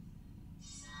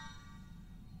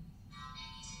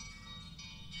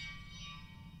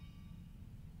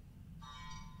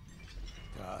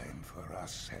 Time for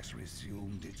us has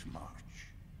resumed its march.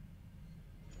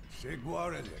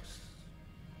 Grymoire.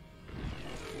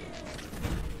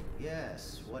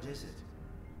 Yes, what is it?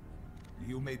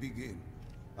 You may begin.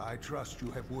 I trust you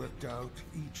have worked out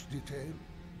each detail?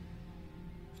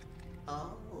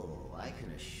 Oh, I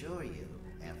can assure you,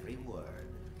 every word.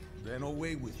 Then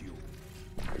away with you.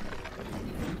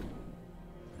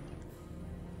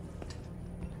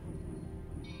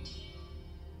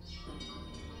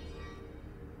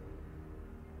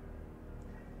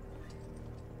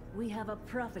 We have a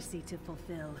prophecy to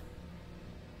fulfill.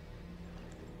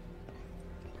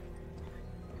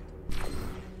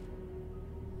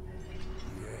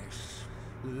 Yes,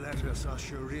 let us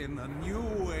usher in a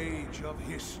new age of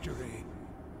history.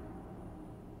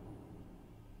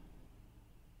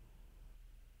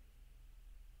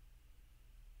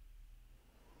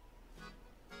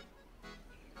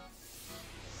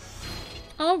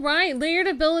 Alright, layered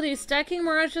abilities. Stacking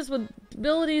mirages with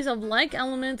abilities of like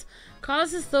elements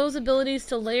causes those abilities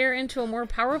to layer into a more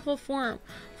powerful form.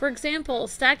 For example,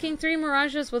 stacking 3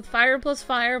 mirages with fire plus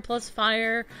fire plus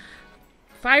fire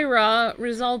Fyra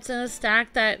results in a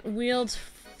stack that wields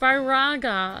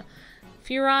Fyraga.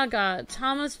 Firaga.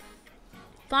 Tama's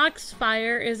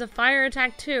Foxfire is a fire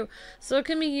attack too, so it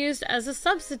can be used as a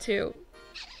substitute.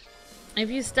 If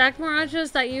you stack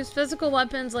Mirages that use physical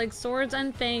weapons like swords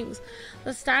and fangs,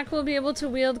 the stack will be able to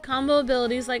wield combo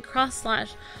abilities like Cross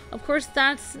Slash. Of course,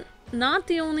 that's not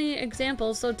the only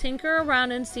example, so tinker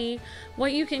around and see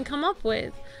what you can come up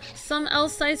with. Some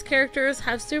L-sized characters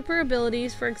have super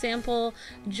abilities. For example,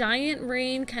 Giant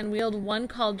Rain can wield one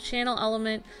called Channel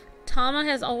Element. Tama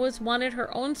has always wanted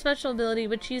her own special ability,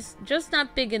 but she's just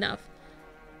not big enough.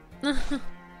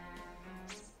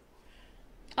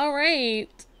 Alright,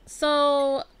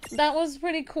 so that was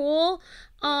pretty cool.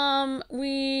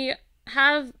 We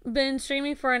have been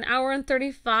streaming for an hour and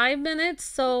 35 minutes,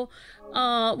 so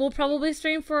we'll probably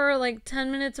stream for like 10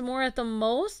 minutes more at the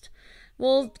most.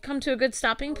 We'll come to a good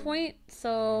stopping point,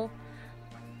 so...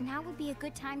 Now would be a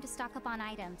good time to stock up on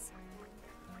items.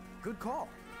 Good call.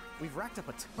 We've racked up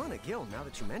a ton of gil now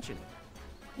that you mention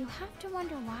it. You have to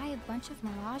wonder why a bunch of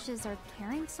Mirages are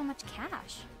carrying so much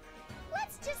cash.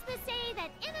 Let's just say that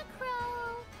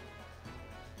Inacro...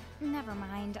 Never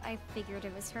mind, I figured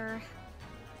it was her.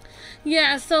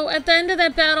 Yeah, so at the end of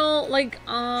that battle, like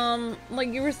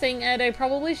you were saying, Ed, I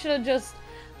probably should have just,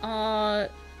 I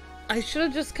should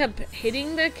have just kept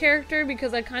hitting the character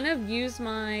because I kind of used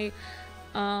my,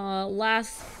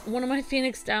 one of my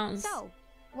Phoenix Downs. So,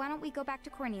 why don't we go back to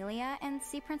Cornelia and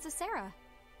see Princess Sarah?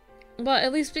 But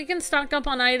at least we can stock up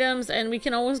on items, and we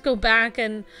can always go back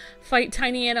and fight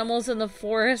tiny animals in the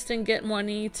forest and get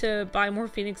money to buy more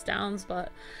Phoenix Downs.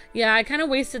 But yeah, I kind of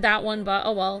wasted that one, but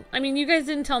oh well. I mean, you guys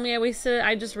didn't tell me I wasted it,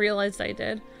 I just realized I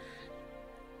did.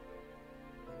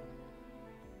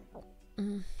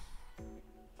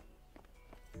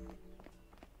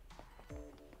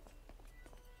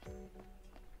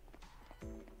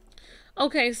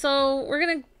 Okay, so we're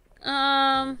gonna,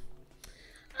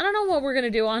 I don't know what we're gonna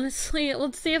do, honestly.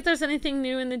 Let's see if there's anything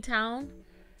new in the town.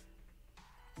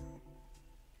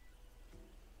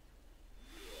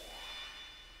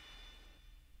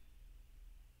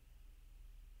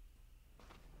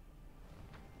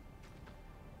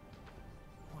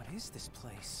 What is this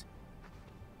place?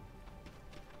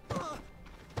 Lann!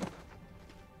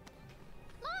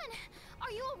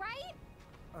 Are you alright?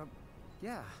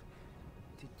 Yeah.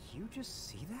 Did you just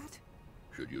see that?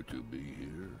 Should you two be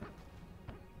here?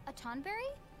 A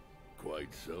Tonberry?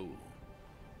 Quite so.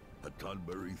 A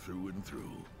Tonberry through and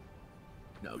through.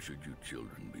 Now should you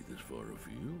children be this far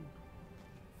afield?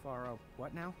 Far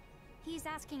what now? He's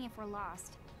asking if we're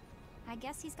lost. I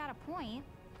guess he's got a point.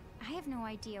 I have no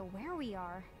idea where we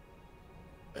are.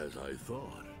 As I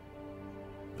thought.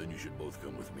 Then you should both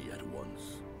come with me at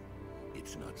once.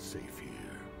 It's not safe here.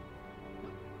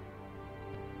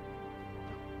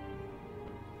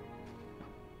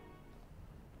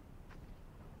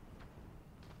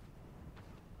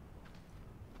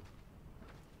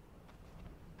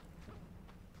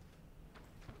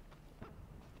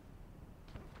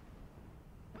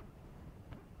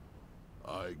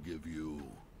 I give you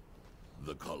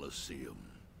the Colosseum.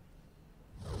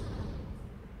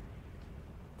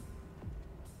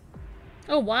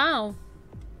 Oh, wow.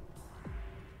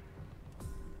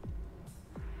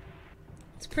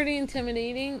 It's pretty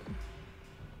intimidating.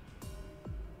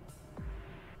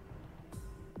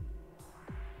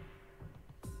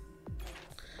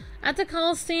 At the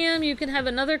Colosseum, you can have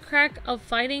another crack of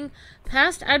fighting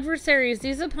past adversaries.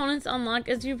 These opponents unlock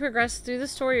as you progress through the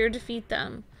story or defeat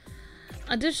them.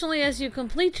 Additionally, as you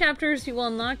complete chapters, you will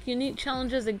unlock unique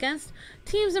challenges against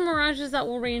teams and mirages that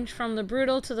will range from the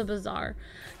brutal to the bizarre.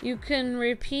 You can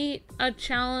repeat a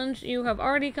challenge you have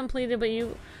already completed, but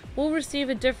you will receive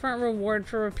a different reward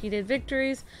for repeated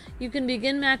victories. You can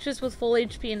begin matches with full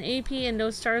HP and AP and no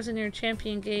stars in your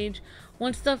champion gauge.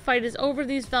 Once the fight is over,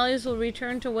 these values will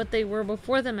return to what they were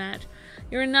before the match.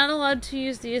 You are not allowed to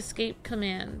use the escape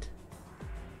command.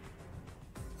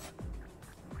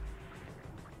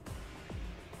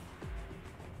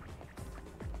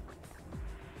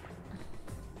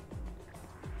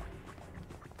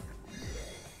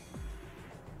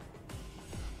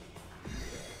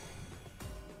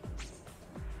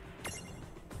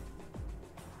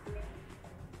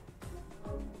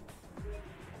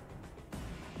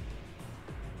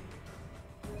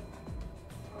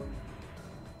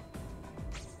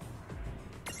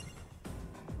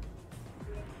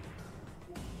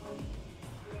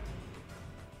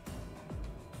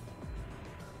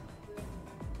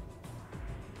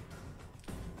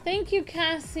 Thank you,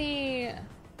 Cassie.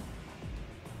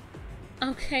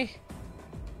 Okay.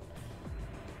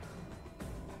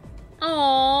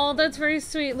 Oh, that's very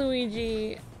sweet,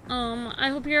 Luigi. I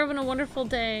hope you're having a wonderful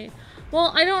day.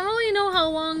 Well, I don't really know how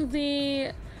long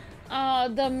the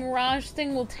the Mirage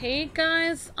thing will take,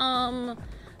 guys.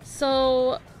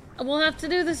 So we'll have to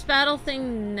do this battle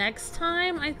thing next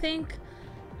time, I think.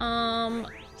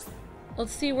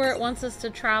 Let's see where it wants us to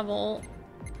travel.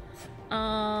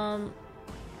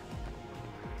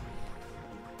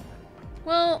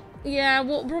 Well, yeah,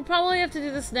 we'll probably have to do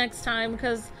this next time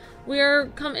because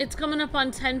it's coming up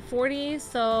on 10:40,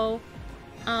 so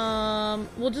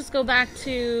we'll just go back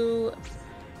to,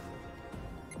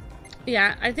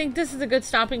 yeah, I think this is a good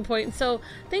stopping point. So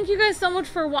thank you guys so much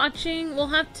for watching. We'll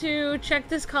have to check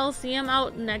this Coliseum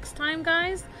out next time,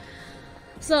 guys.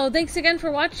 So thanks again for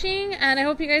watching, and I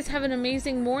hope you guys have an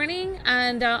amazing morning.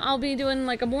 And I'll be doing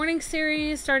like a morning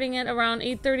series starting at around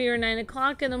 8:30 or 9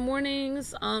 o'clock in the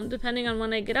mornings, depending on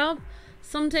when I get up.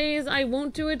 Some days I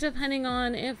won't do it depending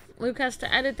on if Luke has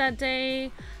to edit that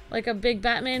day, like a big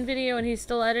Batman video and he's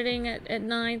still editing at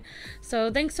 9.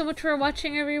 So thanks so much for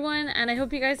watching, everyone, and I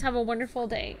hope you guys have a wonderful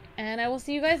day. And I will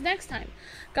see you guys next time.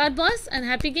 God bless and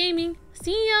happy gaming.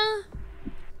 See ya!